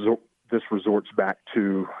this resorts back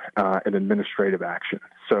to an administrative action.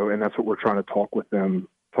 So, and that's what we're trying to talk with them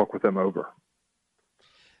over.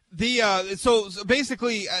 So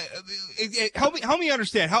basically, help me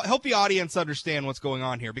understand. Help the audience understand what's going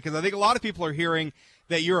on here, because I think a lot of people are hearing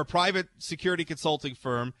that you're a private security consulting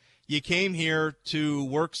firm. You came here to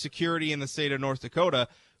work security in the state of North Dakota.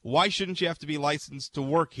 Why shouldn't you have to be licensed to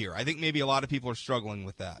work here? I think maybe a lot of people are struggling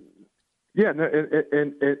with that. Yeah, no,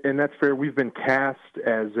 and that's fair. We've been cast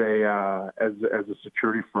as a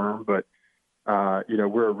security firm, but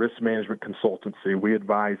we're a risk management consultancy. We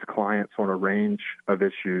advise clients on a range of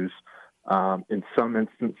issues. In some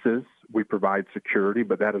instances, we provide security,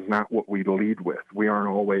 but that is not what we lead with. We aren't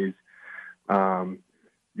always,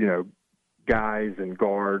 guys and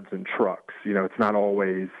guards and trucks. It's not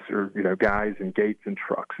always, or guys and gates and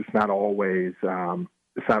trucks. It's not always. The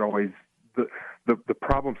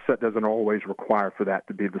problem set doesn't always require for that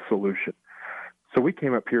to be the solution. So we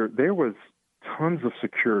came up here. There was tons of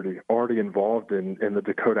security already involved in the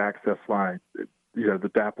Dakota Access Line, the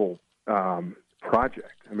DAPL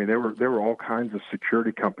project. I mean, there were all kinds of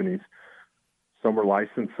security companies. Some were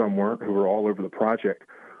licensed, some weren't, who were all over the project.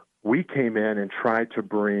 We came in and tried to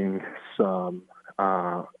bring some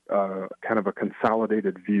kind of a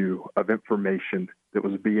consolidated view of information that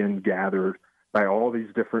was being gathered by all these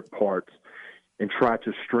different parts and try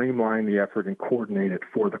to streamline the effort and coordinate it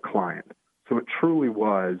for the client. So it truly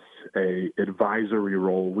was a advisory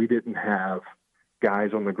role. We didn't have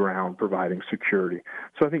guys on the ground providing security.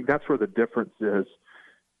 So I think that's where the difference is.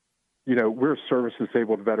 We're a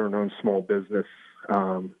service-disabled, veteran-owned small business.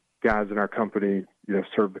 Guys in our company,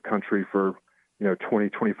 serve the country for, 20,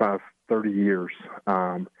 25, 30 years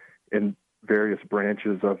in various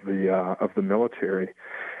branches of the military.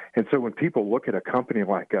 And so when people look at a company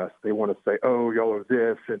like us, they want to say, "Oh, y'all are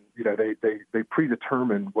this," and they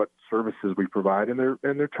predetermine what services we provide, and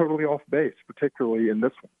they're totally off base, particularly in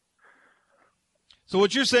this one. So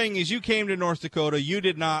what you're saying is, you came to North Dakota, you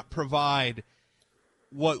did not provide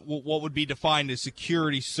what would be defined as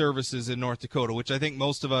security services in North Dakota, which I think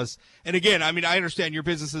most of us, and again, I mean, I understand your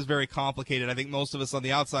business is very complicated. I think most of us on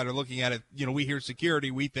the outside are looking at it. We hear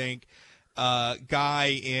security, we think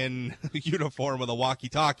guy in uniform with a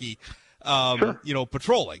walkie-talkie, sure.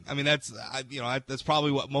 Patrolling. I mean, that's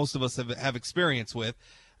probably what most of us have experience with.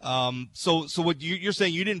 So what you're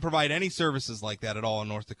saying, you didn't provide any services like that at all in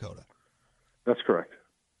North Dakota? That's correct.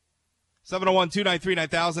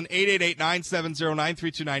 701-293-9000,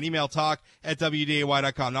 888-970-9329, email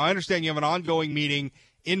talk@WDAY.com. Now, I understand you have an ongoing meeting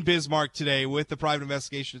in Bismarck today with the Private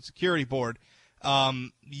Investigation and Security Board.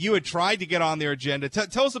 You had tried to get on their agenda.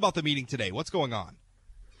 Tell us about the meeting today. What's going on?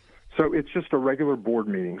 So it's just a regular board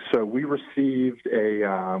meeting. So we received there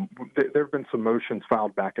have been some motions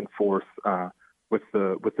filed back and forth with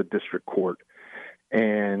the district court,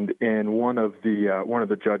 and in one of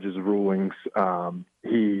the judge's rulings,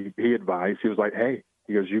 he advised. He was like, "Hey,"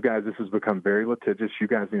 he goes, "You guys, this has become very litigious. You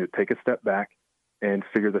guys need to take a step back and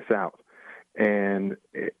figure this out." And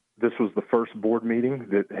this was the first board meeting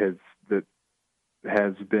that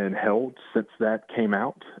has been held since that came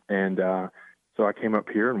out, and so I came up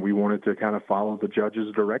here, and we wanted to kind of follow the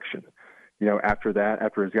judge's direction.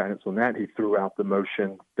 After his guidance on that, he threw out the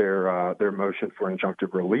motion, their motion for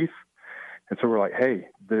injunctive relief, and so we're like, hey,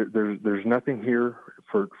 there's nothing here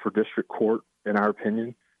for district court, in our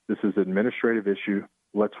opinion. This is an administrative issue.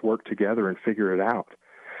 Let's work together and figure it out.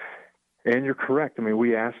 And you're correct. I mean,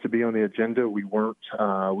 we asked to be on the agenda. We weren't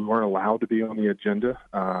allowed to be on the agenda.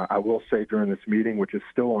 I will say during this meeting, which is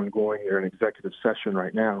still ongoing, they're in executive session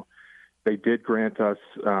right now, they did grant us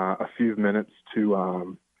a few minutes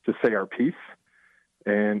to say our piece,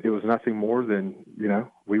 and it was nothing more than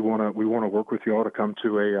we want to work with you all to come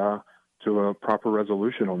to a proper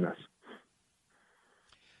resolution on this.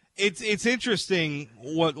 It's interesting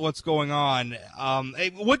what's going on.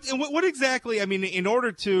 What exactly? I mean, in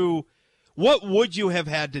order to. What would you have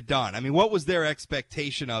had to done? I mean, what was their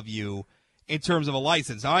expectation of you in terms of a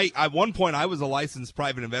license? Now, at one point, I was a licensed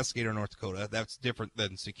private investigator in North Dakota. That's different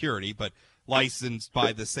than security, but licensed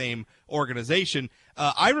by the same organization.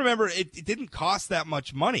 I remember it didn't cost that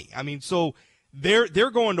much money. I mean, so they're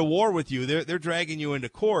going to war with you. They're dragging you into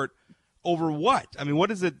court over what? I mean, what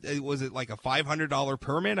is it? Was it like a $500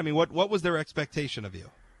 permit? I mean, what was their expectation of you?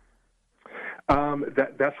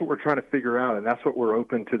 That's what we're trying to figure out, and that's what we're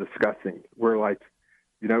open to discussing. We're like,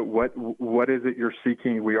 what is it you're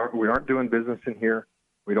seeking? We aren't doing business in here.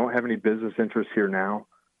 We don't have any business interests here now.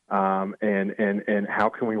 And how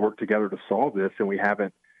can we work together to solve this? And we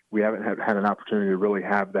haven't had an opportunity to really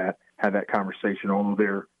have that conversation. All of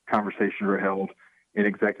their conversations are held in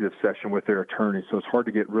executive session with their attorney, so it's hard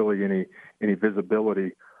to get really any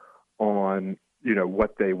visibility on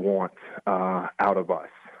what they want out of us.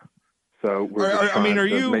 So we're trying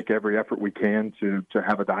to make every effort we can to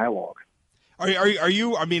have a dialogue. Are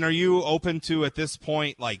you? I mean, are you open to at this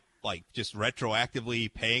point, like just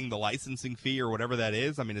retroactively paying the licensing fee or whatever that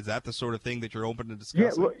is? I mean, is that the sort of thing that you're open to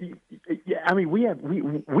discussing? Yeah. I mean, we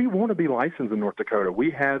want to be licensed in North Dakota.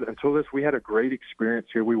 We had a great experience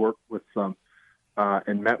here. We worked with some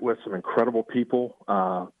and met with some incredible people.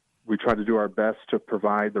 We tried to do our best to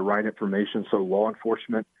provide the right information so law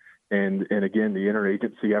enforcement and again the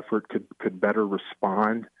interagency effort could better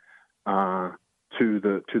respond to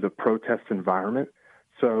the protest environment.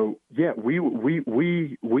 So yeah, we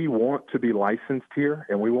want to be licensed here,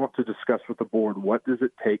 and we want to discuss with the board what does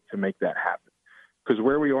it take to make that happen. Because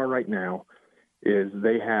where we are right now is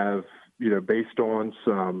they have, based on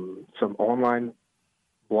some online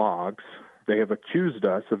blogs, they have accused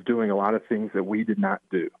us of doing a lot of things that we did not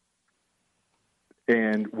do.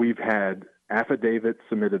 And we've had affidavits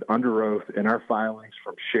submitted under oath in our filings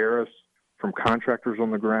from sheriffs, from contractors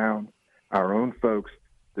on the ground, our own folks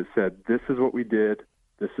that said, this is what we did.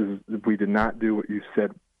 We did not do what you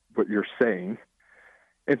said, what you're saying.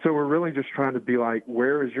 And so we're really just trying to be like,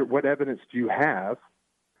 what evidence do you have?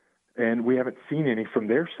 And we haven't seen any from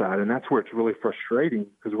their side. And that's where it's really frustrating,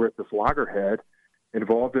 because we're at this loggerhead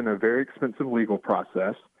involved in a very expensive legal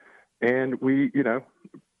process. And we're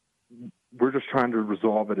just trying to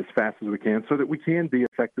resolve it as fast as we can so that we can be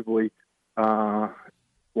effectively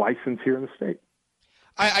licensed here in the state.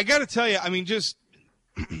 I got to tell you, I mean, just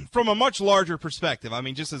from a much larger perspective, I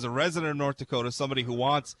mean, just as a resident of North Dakota, somebody who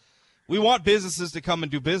we want businesses to come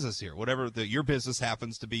and do business here, whatever your business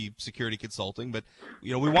happens to be, security consulting, but,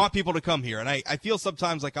 we want people to come here. And I feel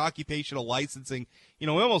sometimes like occupational licensing, we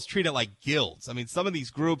almost treat it like guilds. I mean, some of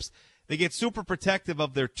these groups, they get super protective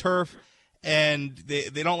of their turf, and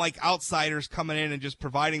they don't like outsiders coming in and just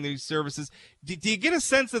providing these services. Do you get a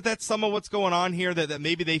sense that that's some of what's going on here, that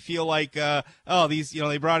maybe they feel like,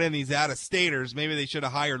 they brought in these out-of-staters, maybe they should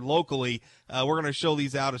have hired locally. We're going to show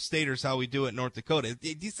these out-of-staters how we do it in North Dakota. Do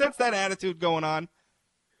you sense that attitude going on?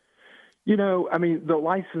 I mean, the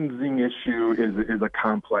licensing issue is a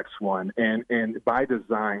complex one, and by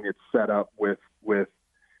design, it's set up with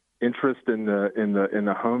interest in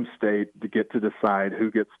the home state to get to decide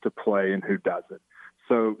who gets to play and who doesn't.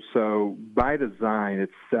 So by design,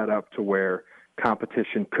 it's set up to where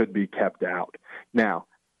competition could be kept out. Now,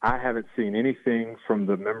 I haven't seen anything from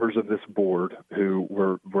the members of this board who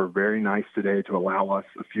were very nice today to allow us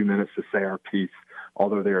a few minutes to say our piece,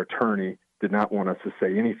 although their attorney did not want us to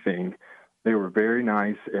say anything. They were very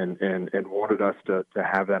nice and wanted us to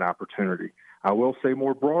have that opportunity. I will say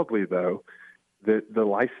more broadly, though, that the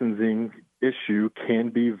licensing issue can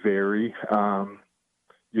be very,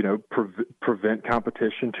 prevent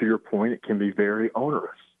competition. To your point, it can be very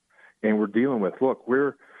onerous. And we're dealing with,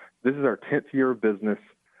 this is our 10th year of business.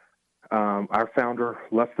 Our founder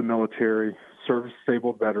left the military,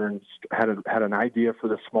 service-disabled veterans, had an idea for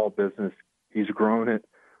this small business. He's grown it.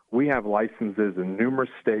 We have licenses in numerous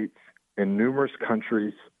states, in numerous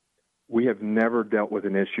countries. We have never dealt with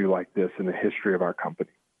an issue like this in the history of our company.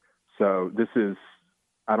 So this is,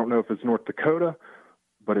 I don't know if it's North Dakota,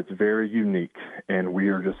 but it's very unique, and we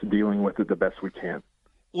are just dealing with it the best we can.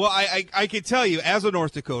 Well, I can tell you, as a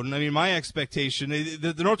North Dakotan, I mean, my expectation,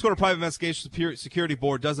 the North Dakota Private Investigation Security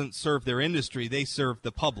Board doesn't serve their industry, they serve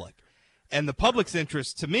the public. And the public's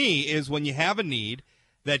interest, to me, is when you have a need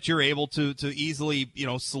that you're able to easily,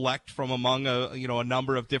 select from among a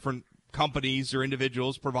number of different companies or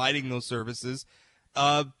individuals providing those services,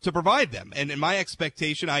 to provide them. And in my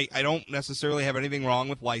expectation, I don't necessarily have anything wrong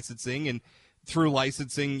with licensing and through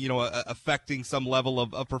licensing, affecting some level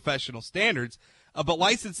of professional standards. But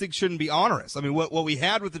licensing shouldn't be onerous. I mean, what we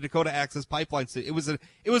had with the Dakota Access Pipeline, it was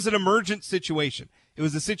an emergent situation. It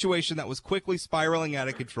was a situation that was quickly spiraling out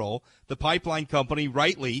of control. The pipeline company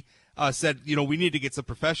rightly said, we need to get some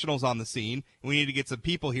professionals on the scene. We need to get some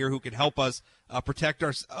people here who can help us protect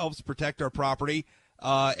ourselves, protect our property,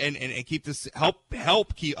 and keep this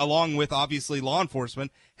help keep, along with obviously law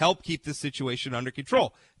enforcement, help keep this situation under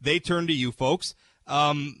control. They turn to you folks.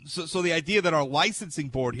 So the idea that our licensing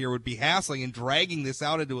board here would be hassling and dragging this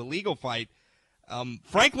out into a legal fight,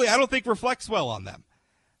 frankly, I don't think reflects well on them.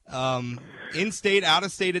 In-state,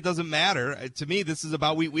 out-of-state, it doesn't matter. To me, this is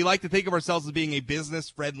about, we like to think of ourselves as being a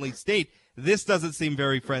business-friendly state. This doesn't seem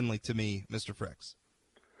very friendly to me, Mr. Fricks.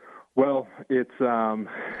 Well, it's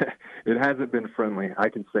it hasn't been friendly, I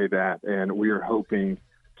can say that, and we are hoping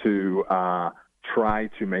to try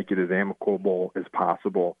to make it as amicable as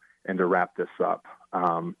possible and to wrap this up.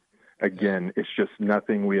 Again, it's just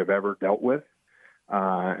nothing we have ever dealt with.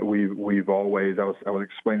 We've always, I was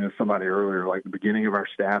explaining to somebody earlier, like the beginning of our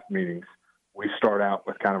staff meetings, we start out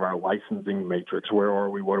with kind of our licensing matrix. Where are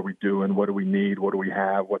we? What are we doing? What do we need? What do we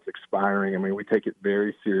have? What's expiring? I mean, we take it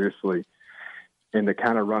very seriously. And to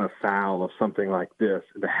kind of run afoul of something like this,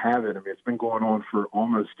 and to have it, I mean, it's been going on for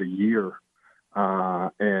almost a year.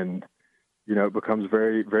 And, you know, it becomes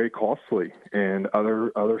very, very costly. And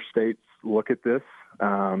other states look at this,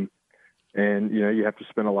 and, you know, you have to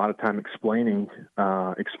spend a lot of time explaining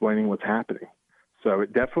what's happening. So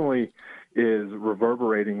it definitely is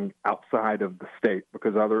reverberating outside of the state,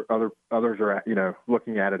 because others are, you know,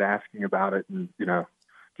 looking at it, asking about it, and, you know,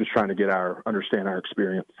 just trying to understand our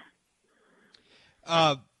experience.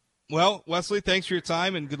 Well, Wesley, thanks for your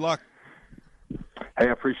time and good luck. Hey,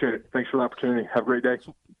 I appreciate it. Thanks for the opportunity. Have a great day.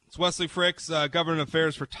 It's Wesley Fricks, Government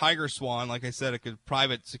Affairs for Tiger Swan. Like I said, a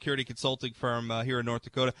private security consulting firm here in North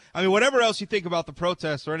Dakota. I mean, whatever else you think about the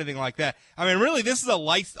protests or anything like that, I mean, really, this is a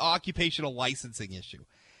occupational licensing issue.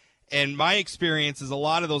 And my experience is a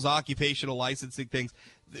lot of those occupational licensing things,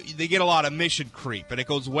 they get a lot of mission creep, and it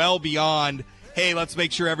goes well beyond, hey, let's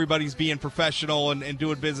make sure everybody's being professional and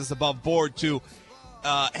doing business above board, to,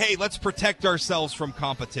 hey, let's protect ourselves from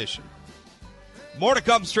competition. More to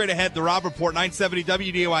come straight ahead. The Rob Report, 970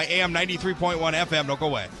 WDAY AM 93.1 FM. Don't go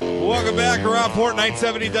away. Welcome back. Rob Report,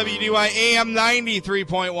 970 WDAY AM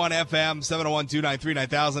 93.1 FM.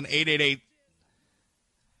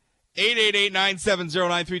 701-293-9000.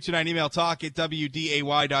 888-970-9329. Email talk at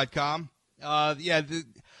WDAY.com.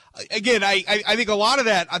 Again, I think a lot of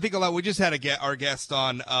that, we just had our guest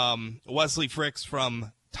on, Wesley Fricks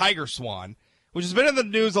from Tiger Swan, which has been in the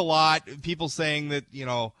news a lot. People saying that, you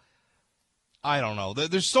know, I don't know.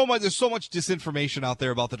 There's so much disinformation out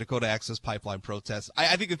there about the Dakota Access Pipeline protests.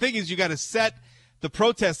 I think the thing is, you got to set the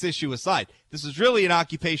protest issue aside. This is really an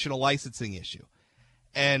occupational licensing issue.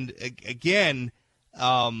 And again,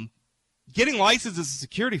 getting licensed as a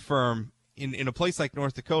security firm in a place like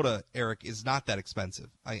North Dakota, Eric, is not that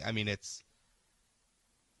expensive. I mean, it's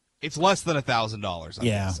less than $1,000. I'm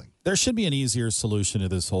guessing. There should be an easier solution to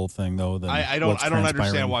this whole thing, though. Than I don't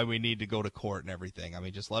understand why we need to go to court and everything. I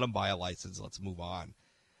mean, just let them buy a license. Let's move on.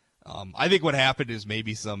 I think what happened is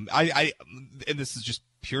maybe and this is just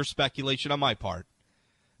pure speculation on my part,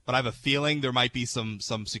 but I have a feeling there might be some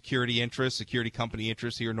security company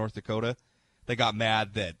interest here in North Dakota that got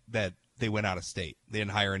mad that they went out of state. They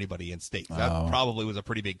didn't hire anybody in state. That probably was a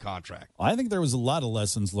pretty big contract. I think there was a lot of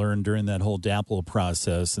lessons learned during that whole DAPL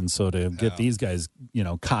process, and so to get these guys, you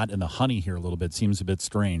know, caught in the honey here a little bit seems a bit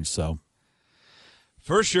strange. So,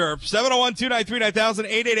 for sure.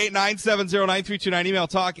 701-293-9000, 888-970-9329. Email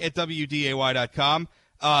talk at WDAY.com.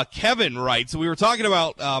 Kevin writes, so we were talking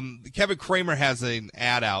about Kevin Cramer has an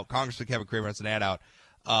ad out. Congressman Kevin Cramer has an ad out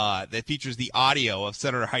that features the audio of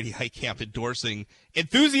Senator Heidi Heitkamp endorsing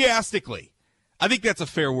enthusiastically. I think that's a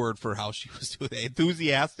fair word for how she was doing it.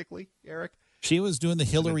 Enthusiastically, Eric? She was doing the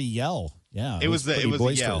Hillary yell. Yeah. It was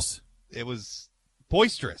boisterous. It was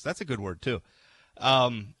boisterous. That's a good word, too.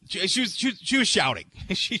 She was shouting.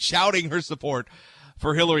 She's shouting her support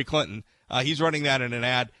for Hillary Clinton. He's running that in an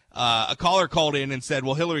ad. A caller called in and said,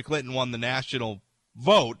 well, Hillary Clinton won the national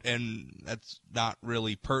vote, and that's not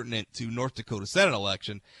really pertinent to North Dakota Senate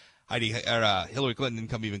election. Hillary Clinton didn't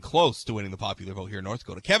come even close to winning the popular vote here in North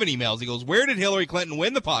Dakota. Kevin emails, he goes, where did Hillary Clinton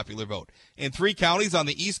win the popular vote? In 3 counties on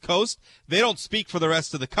the East Coast? They don't speak for the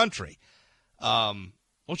rest of the country. Well,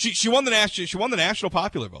 she won the national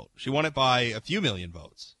popular vote. She won it by a few million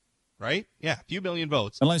votes. Right? Yeah, a few million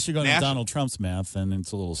votes. Unless you're going to Donald Trump's math, then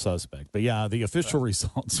it's a little suspect. But yeah, the official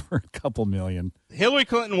results were a couple million. Hillary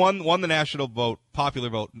Clinton won the national vote, popular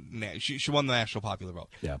vote. She won the national popular vote.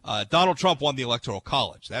 Yeah. Donald Trump won the Electoral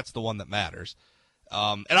College. That's the one that matters.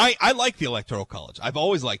 And I like the Electoral College. I've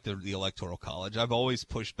always liked the Electoral College. I've always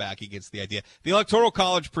pushed back against the idea. The Electoral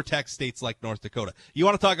College protects states like North Dakota. You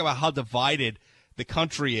want to talk about how divided the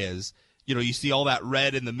country is. You know, you see all that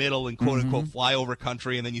red in the middle in quote-unquote flyover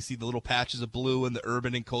country, and then you see the little patches of blue in the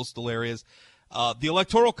urban and coastal areas. The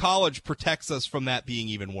Electoral College protects us from that being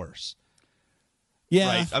even worse. Yeah,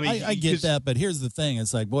 right? I mean, I get that, but here's the thing.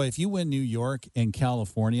 It's like, boy, if you win New York and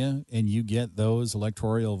California and you get those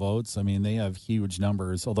electoral votes, I mean, they have huge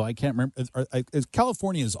numbers, although I can't remember.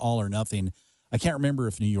 California is all or nothing. I can't remember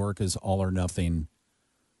if New York is all or nothing.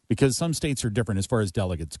 Because some states are different as far as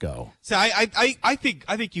delegates go. So I think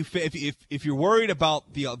if you're worried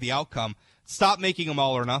about the outcome, stop making them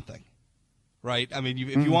all or nothing, right? I mean,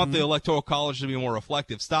 if you want the Electoral College to be more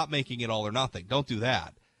reflective, stop making it all or nothing. Don't do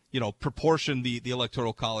that. You know, proportion the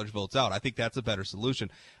Electoral College votes out. I think that's a better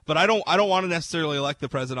solution. But I don't want to necessarily elect the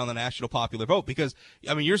president on the national popular vote because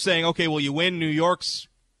I mean you're saying okay, well you win New York's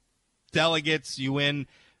delegates, you win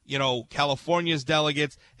California's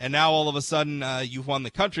delegates, and now all of a sudden you've won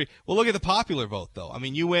the country. Well, look at the popular vote, though. I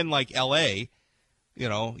mean, you win like L.A.,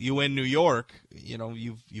 you win New York,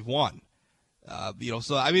 you've won.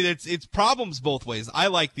 So I mean, it's problems both ways. I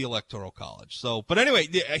like the Electoral College. So, but anyway,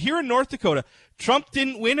 here in North Dakota, Trump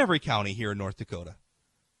didn't win every county here in North Dakota.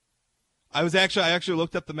 I actually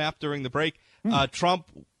looked up the map during the break. Trump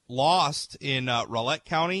lost in Rolette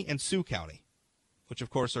County and Sioux County, which of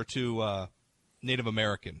course are two Native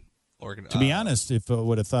American. To be honest, if I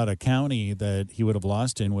would have thought a county that he would have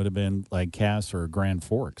lost in would have been like Cass or Grand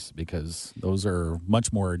Forks, because those are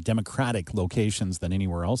much more Democratic locations than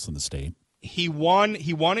anywhere else in the state. He won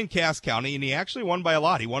in Cass County, and he actually won by a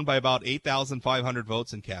lot. He won by about 8,500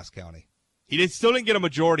 votes in Cass County. He still didn't get a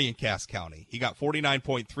majority in Cass County. He got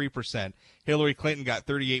 49.3%. Hillary Clinton got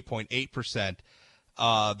 38.8%.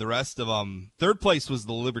 The rest of them, third place was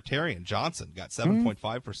the Libertarian. Johnson got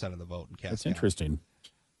 7.5% of the vote in Cass County. That's interesting.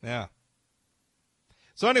 Yeah.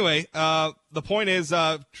 So anyway, the point is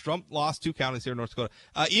Trump lost 2 counties here in North Dakota.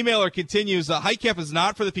 Emailer continues, Heitkamp is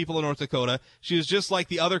not for the people of North Dakota. She is just like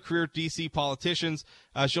the other career D.C. politicians.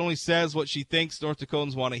 She only says what she thinks North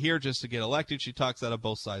Dakotans want to hear just to get elected. She talks out of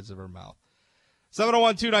both sides of her mouth.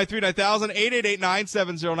 701-293-9000,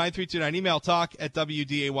 888-970-9329. Email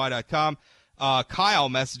talk@wday.com. Kyle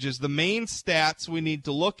messages, the main stats we need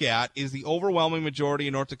to look at is the overwhelming majority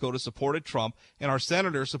in North Dakota supported Trump, and our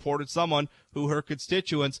senator supported someone who her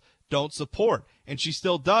constituents don't support. And she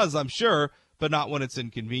still does, I'm sure, but not when it's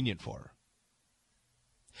inconvenient for her.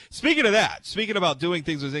 Speaking about doing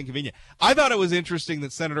things that's inconvenient, I thought it was interesting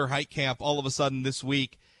that Senator Heitkamp all of a sudden this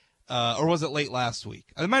week, or was it late last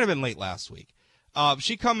week? It might have been late last week.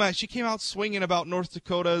 She came out swinging about North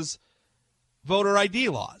Dakota's voter ID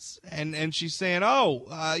laws, and she's saying,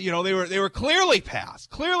 they were clearly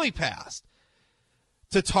passed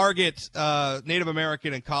to target Native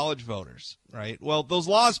American and college voters, right? Well, those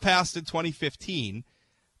laws passed in 2015.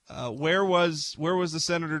 Where was the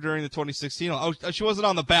senator during the 2016? Oh, she wasn't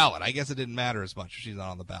on the ballot. I guess it didn't matter as much if she's not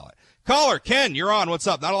on the ballot. Caller, Ken, you're on. What's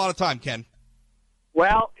up? Not a lot of time, Ken.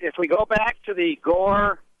 Well, if we go back to the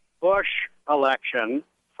Gore-Bush election,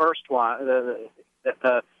 first one,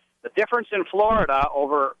 the difference in Florida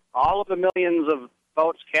over all of the millions of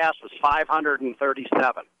votes cast was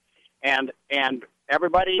 537. And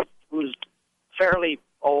everybody who's fairly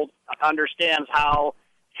old understands how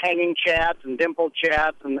hanging chads and dimpled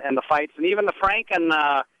chads and the fights, and even the Frank and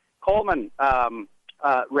Coleman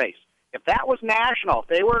race. If that was national,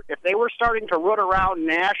 if they were starting to root around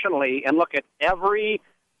nationally and look at every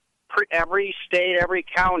state, every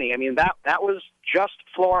county, I mean, that was just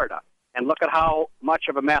Florida. And look at how much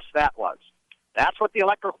of a mess that was. That's what the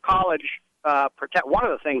Electoral College protect. One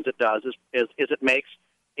of the things it does is it makes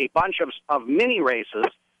a bunch of mini races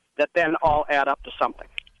that then all add up to something.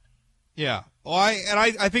 Yeah. Well,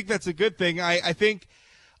 I think that's a good thing. I think,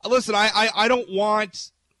 listen, I don't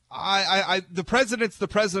want, the president's the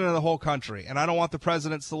president of the whole country, and I don't want the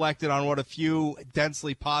president selected on what a few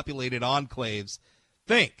densely populated enclaves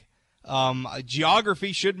think.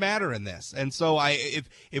 Geography should matter in this. And so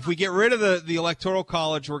if we get rid of the Electoral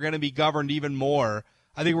College, we're going to be governed even more.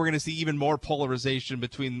 I think we're going to see even more polarization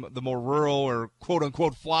between the more rural or quote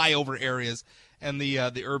unquote flyover areas and the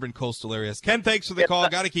urban coastal areas. Ken, thanks for the call.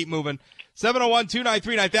 Got to keep moving.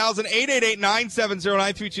 701-293-9000,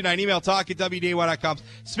 888-970-9329. Email talk@wday.com.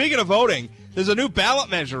 Speaking of voting, there's a new ballot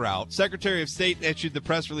measure out. Secretary of State issued the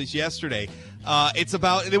press release yesterday. It's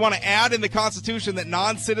about, they want to add in the Constitution that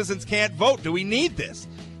non-citizens can't vote. Do we need this?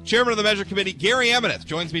 Chairman of the Measure Committee, Gary Emeneth,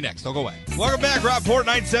 joins me next. Don't go away. Welcome back. Rob Port,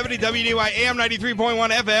 970 WDY AM 93.1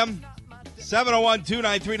 FM.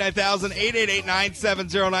 701-293-9000,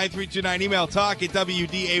 888-970-9329. Email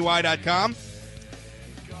talk@wday.com.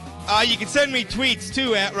 You can send me tweets,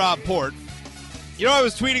 too, at Rob Port. You know what I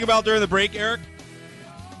was tweeting about during the break, Eric?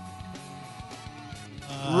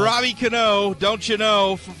 Robbie Cano, don't you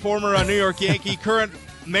know, former New York Yankee, current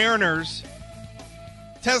Mariners,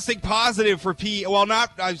 testing positive for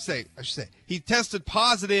I should say, he tested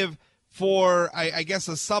positive for, I guess,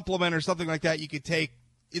 a supplement or something like that you could take.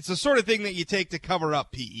 It's the sort of thing that you take to cover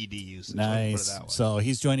up PED usage. Nice. So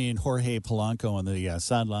he's joining Jorge Polanco on the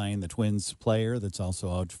sideline, the Twins player that's also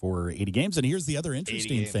out for 80 games. And here's the other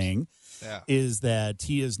interesting thing. Yeah. Is that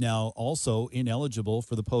he is now also ineligible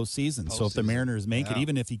for the postseason. So if the Mariners make it,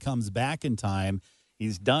 even if he comes back in time,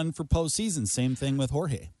 he's done for postseason. Same thing with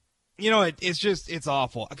Jorge. You know, it's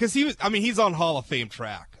awful. Because he's on Hall of Fame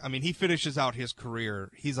track. I mean, he finishes out his career.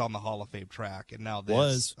 He's on the Hall of Fame track. And now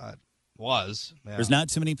this was. Yeah. There's not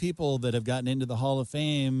too many people that have gotten into the Hall of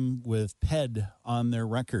Fame with PED on their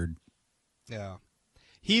record. Yeah.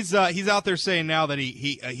 he's out there saying now that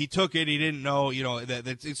he took it. He didn't know, that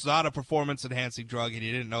it's not a performance enhancing drug, and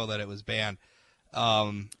he didn't know that it was banned.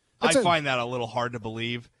 I find that a little hard to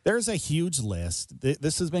believe. There's a huge list.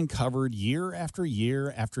 This has been covered year after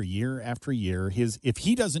year after year after year. If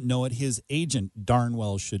he doesn't know it, his agent darn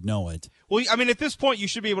well should know it. Well, I mean, at this point, you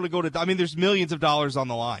should be able to go to. I mean, there's millions of dollars on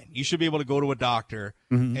the line. You should be able to go to a doctor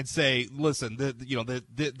and say, "Listen,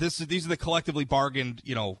 these are the collectively bargained,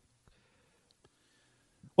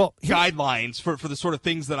 guidelines for the sort of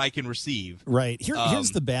things that I can receive." Right. Here's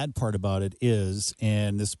the bad part about it is,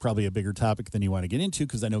 and this is probably a bigger topic than you want to get into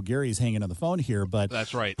because I know Gary's hanging on the phone here, but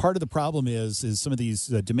that's right. Part of the problem is some of these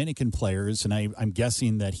Dominican players, and I'm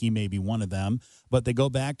guessing that he may be one of them, but they go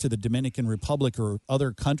back to the Dominican Republic or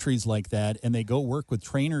other countries like that, and they go work with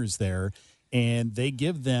trainers there, and they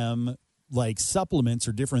give them like supplements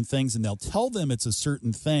or different things, and they'll tell them it's a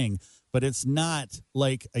certain thing, but it's not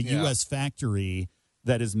like a U.S. factory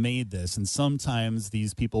that has made this. And sometimes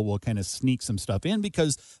these people will kind of sneak some stuff in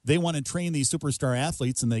because they want to train these superstar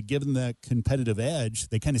athletes and they give them that competitive edge.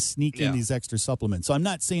 They kind of sneak in these extra supplements. So I'm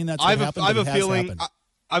not saying that's what happened, but it has happened.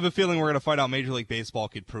 I have a feeling we're going to find out Major League Baseball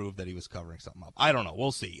could prove that he was covering something up. I don't know.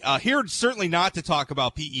 We'll see. Here, certainly not to talk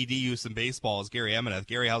about PED use in baseball is Gary Emeneth.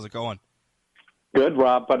 Gary, how's it going? Good,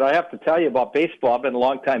 Rob. But I have to tell you about baseball. I've been a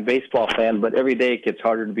long-time baseball fan, but every day it gets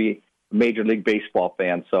harder to be Major League Baseball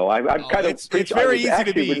fan, so I'm kind of. It's very easy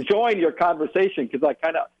to be enjoying your conversation because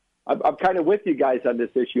I'm kind of with you guys on this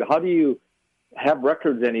issue. How do you have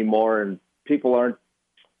records anymore and people aren't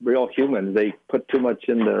real humans? They put too much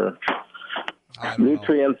in their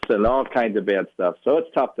nutrients and all kinds of bad stuff. So it's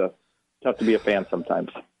tough to be a fan sometimes.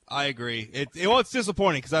 I agree. It's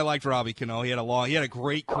disappointing because I liked Robbie Cano. He had a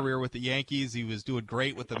great career with the Yankees. He was doing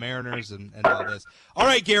great with the Mariners and all this. All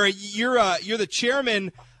right, Gary, you're the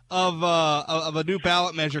chairman of a new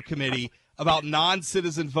ballot measure committee about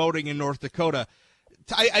non-citizen voting in North Dakota.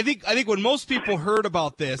 I think when most people heard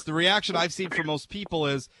about this, the reaction I've seen from most people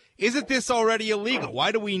is, isn't this already illegal?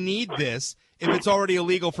 Why do we need this if it's already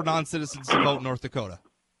illegal for non-citizens to vote in North Dakota?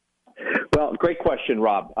 Well, great question,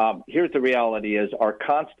 Rob. Here's the reality is our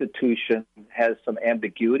Constitution has some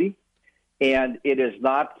ambiguity, and it is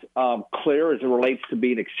not clear as it relates to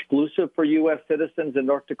being exclusive for U.S. citizens and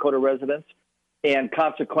North Dakota residents. And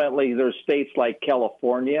consequently, there's states like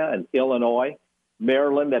California and Illinois,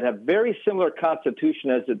 Maryland that have very similar constitution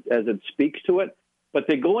as it speaks to it, but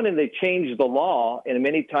they go in and they change the law, and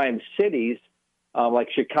many times cities like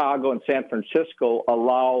Chicago and San Francisco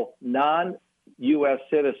allow non-U.S.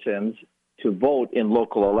 citizens to vote in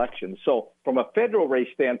local elections. So from a federal race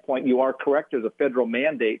standpoint, you are correct. There's a federal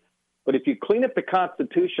mandate, but if you clean up the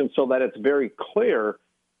Constitution so that it's very clear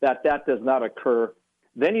that does not occur,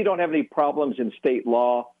 then you don't have any problems in state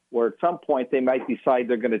law where at some point they might decide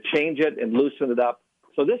they're going to change it and loosen it up.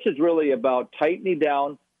 So this is really about tightening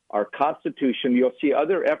down our Constitution. You'll see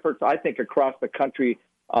other efforts, I think, across the country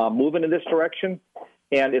moving in this direction.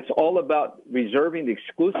 And it's all about reserving the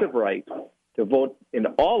exclusive right to vote in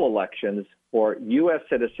all elections for U.S.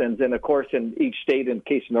 citizens. And, of course, in each state, in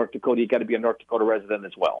case of North Dakota, you got to be a North Dakota resident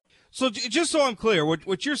as well. So just so I'm clear,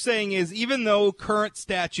 what you're saying is even though current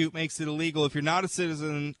statute makes it illegal, if you're not a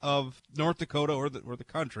citizen of North Dakota or the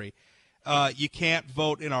country, you can't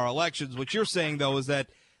vote in our elections. What you're saying, though, is that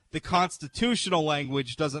the constitutional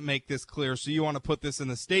language doesn't make this clear, so you want to put this in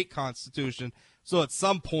the state constitution so at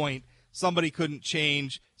some point somebody couldn't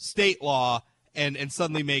change state law and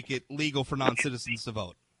suddenly make it legal for non-citizens to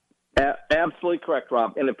vote. Absolutely correct,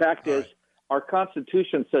 Rob. And the fact is, our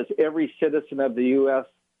Constitution says every citizen of the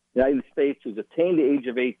United States who's attained the age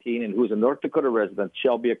of 18 and who's a North Dakota resident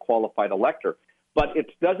shall be a qualified elector. But it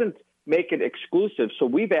doesn't make it exclusive. So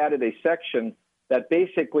we've added a section that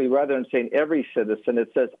basically, rather than saying every citizen, it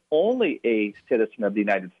says only a citizen of the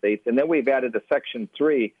United States. And then we've added a Section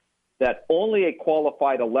 3 that only a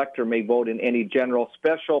qualified elector may vote in any general,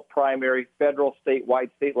 special, primary, federal, statewide,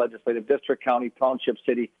 state legislative district, county, township,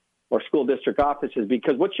 city, or school district offices.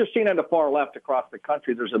 Because what you're seeing on the far left across the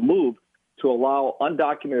country, there's a move to allow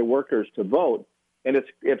undocumented workers to vote. And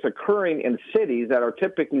it's occurring in cities that are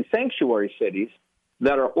typically sanctuary cities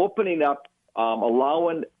that are opening up,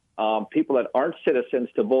 allowing people that aren't citizens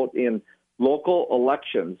to vote in local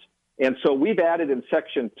elections. And so we've added in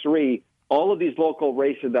Section 3 all of these local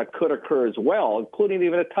races that could occur as well, including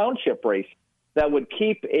even a township race that would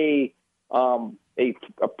keep a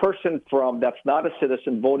person that's not a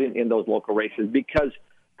citizen voting in those local races, because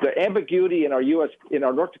the ambiguity in our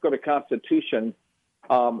North Dakota Constitution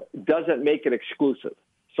doesn't make it exclusive.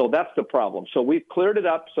 So that's the problem. So we've cleared it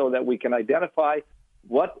up so that we can identify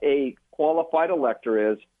what a qualified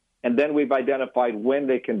elector is, and then we've identified when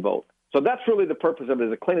they can vote. So that's really the purpose of it,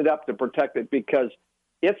 is to clean it up, to protect it, because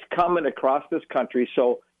it's coming across this country.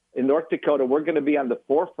 So in North Dakota, we're going to be on the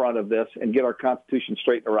forefront of this and get our Constitution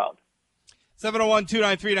straightened around.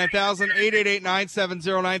 701-293-9000,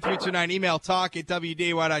 888-970-9329. Email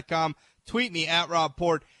talk@wday.com. Tweet me at Rob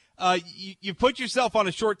Port. You put yourself on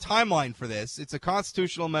a short timeline for this. It's a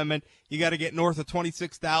constitutional amendment. You got to get north of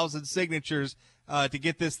 26,000 signatures to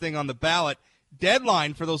get this thing on the ballot.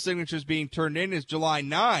 Deadline for those signatures being turned in is July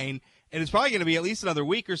 9, and it's probably going to be at least another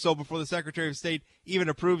week or so before the Secretary of State even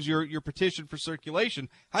approves your petition for circulation.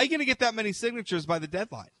 How are you going to get that many signatures by the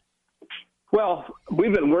deadline? Well,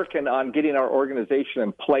 we've been working on getting our organization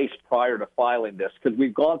in place prior to filing this, because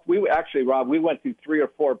Rob, we went through 3 or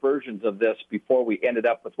 4 versions of this before we ended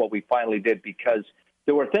up with what we finally did, because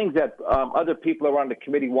there were things that other people around the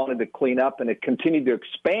committee wanted to clean up, and it continued to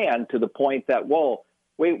expand to the point that,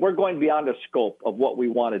 we're going beyond the scope of what we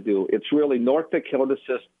want to do. It's really North Dakota,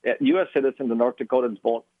 U.S. citizens and North Dakotans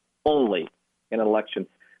vote only in an election.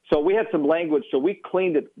 So we had some language, so we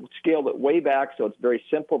cleaned it, scaled it way back, so it's very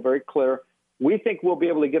simple, very clear. We think we'll be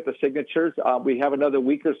able to get the signatures. We have another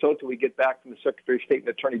week or so till we get back from the Secretary of State and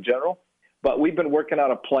Attorney General. But we've been working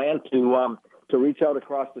on a plan to reach out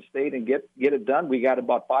across the state and get it done. We got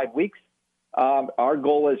about 5 weeks. Our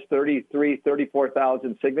goal is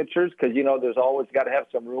 34,000 signatures, because, there's always got to have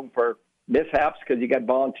some room for mishaps, because you got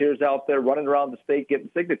volunteers out there running around the state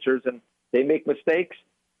getting signatures, and they make mistakes.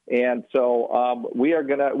 And so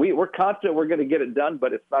we're confident we're going to get it done,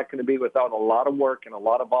 but it's not going to be without a lot of work and a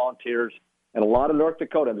lot of volunteers and a lot of North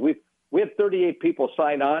Dakotans. We had 38 people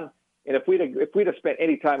sign on, and if we'd have spent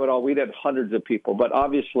any time at all, we'd had hundreds of people. But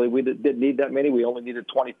obviously, we didn't need that many. We only needed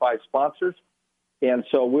 25 sponsors, and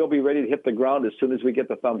so we'll be ready to hit the ground as soon as we get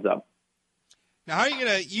the thumbs up. Now, how are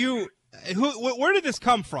you gonna where did this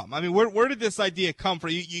come from? I mean, where did this idea come from?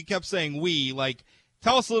 You kept saying we.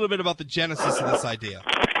 Tell us a little bit about the genesis of this idea.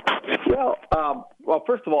 Well,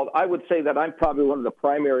 first of all, I would say that I'm probably one of the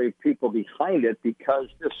primary people behind it, because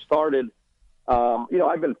this started.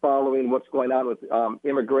 I've been following what's going on with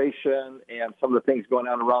immigration and some of the things going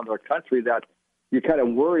on around our country that you kind of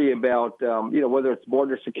worry about, whether it's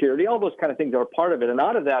border security, all those kind of things are part of it. And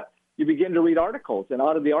out of that, you begin to read articles. And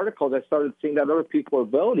out of the articles, I started seeing that other people are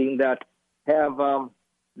voting that have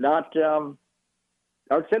not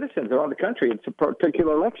are citizens around the country. It's a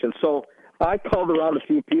particular election. So I called around a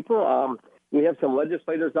few people. We have some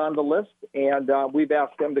legislators on the list, and we've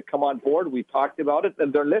asked them to come on board. We talked about it,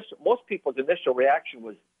 and most people's initial reaction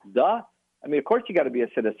was, duh. I mean, of course you got to be a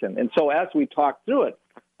citizen. And so as we talked through it,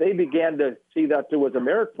 they began to see that there was a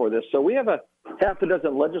merit for this. So we have a half a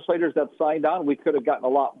dozen legislators that signed on. We could have gotten a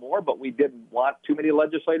lot more, but we didn't want too many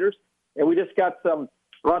legislators. And we just got a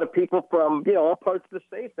lot of people from, all parts of the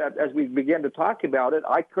state that as we began to talk about it,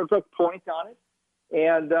 I took point on it.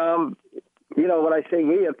 And, when I say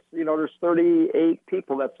we, it's, there's 38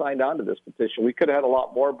 people that signed on to this petition. We could have had a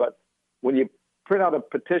lot more, but when you print out a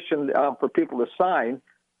petition for people to sign,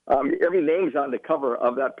 every name's on the cover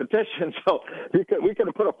of that petition. So we could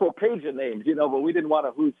have put a full page of names, but we didn't want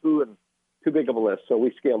a who's who and too big of a list, so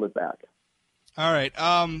we scaled it back. All right.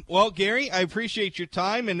 Well, Gary, I appreciate your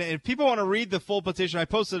time. And if people want to read the full petition, I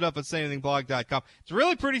posted it up at sayanythingblog.com. It's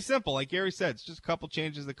really pretty simple. Like Gary said, it's just a couple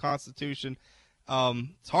changes to the Constitution.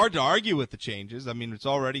 It's hard to argue with the changes. I mean, it's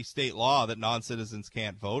already state law that non-citizens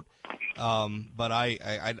can't vote. But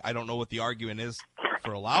I don't know what the argument is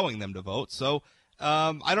for allowing them to vote. So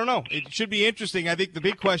I don't know. It should be interesting. I think the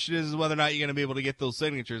big question is whether or not you're going to be able to get those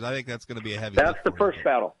signatures. I think that's going to be a heavy lift. That's the first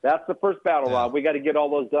battle. That's the first battle, yeah. Rob. We got to get all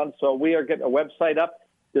those done. So we are getting a website up.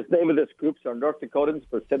 The name of this group is North Dakotans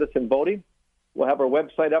for Citizen Voting. We'll have our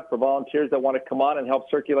website up for volunteers that want to come on and help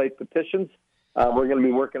circulate petitions. We're going to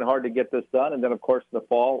be working hard to get this done. And then, of course, in the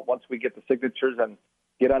fall, once we get the signatures and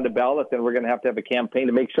get on the ballot, then we're going to have a campaign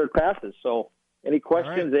to make sure it passes. So any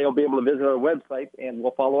questions, they'll be able to visit our website, and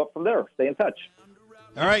we'll follow up from there. Stay in touch.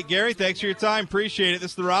 All right, Gary, thanks for your time. Appreciate it.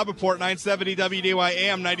 This is the Rob Report, 970 WDY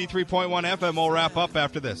AM, 93.1 FM. We'll wrap up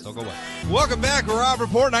after this. Don't go away. Welcome back. Rob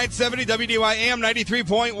Report, 970 WDY AM,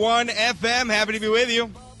 93.1 FM. Happy to be with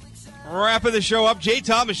you. Wrapping the show up. Jay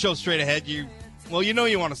Thomas Show straight ahead. You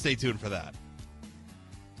want to stay tuned for that.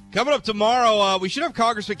 Coming up tomorrow, we should have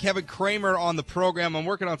Congressman Kevin Cramer on the program. I'm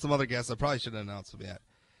working on some other guests. I probably shouldn't announce them yet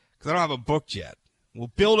because I don't have a booked yet.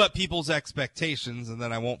 We'll build up people's expectations, and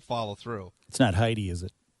then I won't follow through. It's not Heidi, is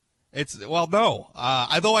it? No.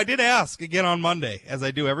 Although I did ask again on Monday, as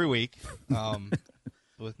I do every week,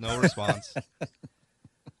 with no response.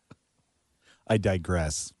 I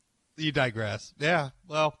digress. You digress. Yeah,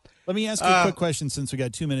 well. Let me ask you a quick question since we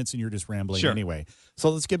got 2 minutes and you're just rambling anyway.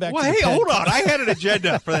 So let's get back to the hey, Ped hold on. I had an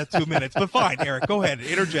agenda for that 2 minutes, but fine, Eric, go ahead.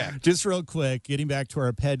 Interject. Just real quick, getting back to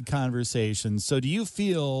our Ped conversation. So do you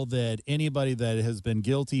feel that anybody that has been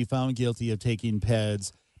found guilty of taking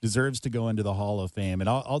Peds deserves to go into the Hall of Fame? And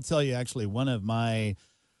I'll tell you, actually, one of my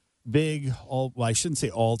I shouldn't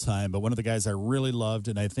say all time, but one of the guys I really loved,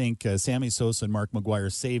 and I think Sammy Sosa and Mark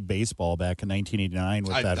McGwire saved baseball back in 1989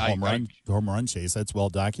 with that home run chase. That's well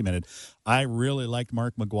documented. I really liked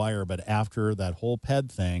Mark McGwire, but after that whole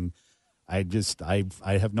Ped thing, I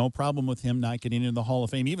have no problem with him not getting into the Hall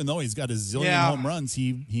of Fame, even though he's got a zillion home runs.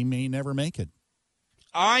 He may never make it.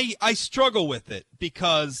 I struggle with it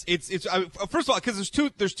because it's first of all, because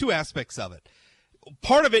there's two aspects of it.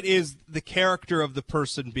 Part of it is the character of the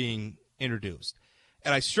person being introduced.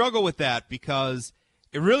 And I struggle with that because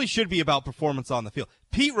it really should be about performance on the field.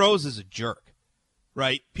 Pete Rose is a jerk,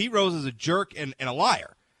 right? Pete Rose is a jerk and a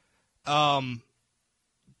liar. But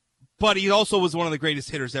he also was one of the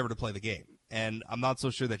greatest hitters ever to play the game. And I'm not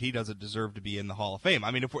so sure that he doesn't deserve to be in the Hall of Fame.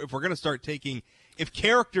 I mean, if we're going to start if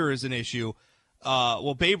character is an issue,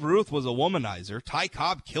 Babe Ruth was a womanizer. Ty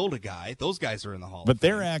Cobb killed a guy. Those guys are in the Hall of Fame. But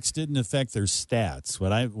their acts didn't affect their stats.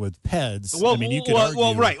 With Peds, you could argue.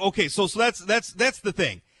 Well, right. Okay, so that's the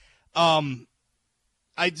thing. The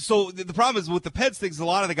problem is with the Peds things, a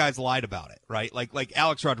lot of the guys lied about it, right? Like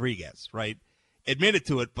Alex Rodriguez, right? Admitted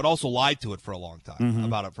to it, but also lied to it for a long time.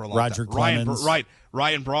 About it for a long Roger time. Clemens.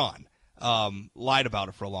 Ryan Braun lied about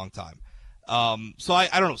it for a long time. So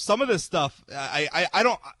I don't know. Some of this stuff, I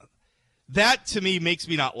don't. That, to me, makes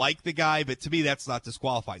me not like the guy, but to me, that's not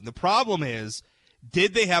disqualifying. The problem is,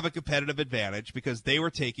 did they have a competitive advantage because they were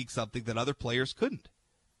taking something that other players couldn't,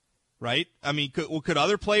 right? I mean, could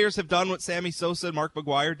other players have done what Sammy Sosa and Mark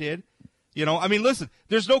McGwire did? Listen,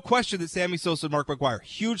 there's no question that Sammy Sosa and Mark McGwire,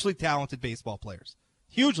 hugely talented baseball players,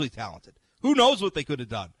 hugely talented. Who knows what they could have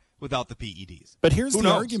done without the PEDs? But here's the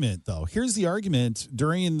argument, though. Here's the argument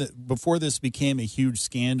before this became a huge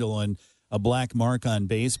scandal and a black mark on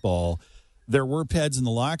baseball. There were Peds in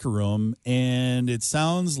the locker room, and it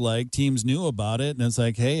sounds like teams knew about it. And it's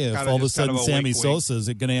like, hey, if all of a sudden Sammy Sosa is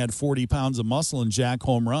going to add 40 pounds of muscle and jack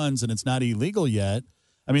home runs, and it's not illegal yet.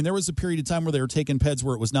 I mean, there was a period of time where they were taking Peds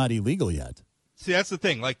where it was not illegal yet. See, that's the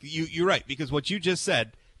thing. Like you're right, because what you just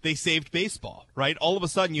said, they saved baseball, right? All of a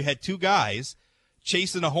sudden, you had two guys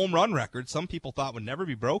chasing a home run record some people thought would never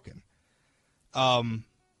be broken. And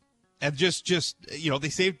just they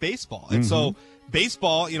saved baseball, and so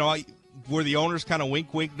baseball, where the owners kind of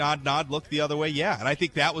wink, wink, nod, nod, look the other way. Yeah. And I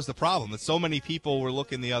think that was the problem, that so many people were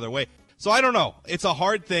looking the other way. So I don't know. It's a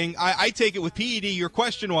hard thing. I take it with PED. Your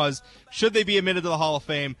question was, should they be admitted to the Hall of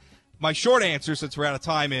Fame? My short answer, since we're out of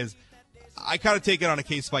time, is I kind of take it on a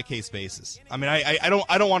case by case basis. I mean, I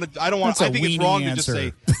don't want to. I think it's wrong to just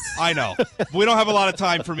say. I know. We don't have a lot of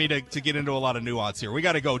time for me to get into a lot of nuance here. We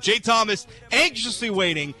got to go. Jay Thomas anxiously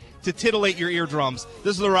waiting to titillate your eardrums.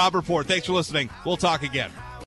 This is the Rob Report. Thanks for listening. We'll talk again.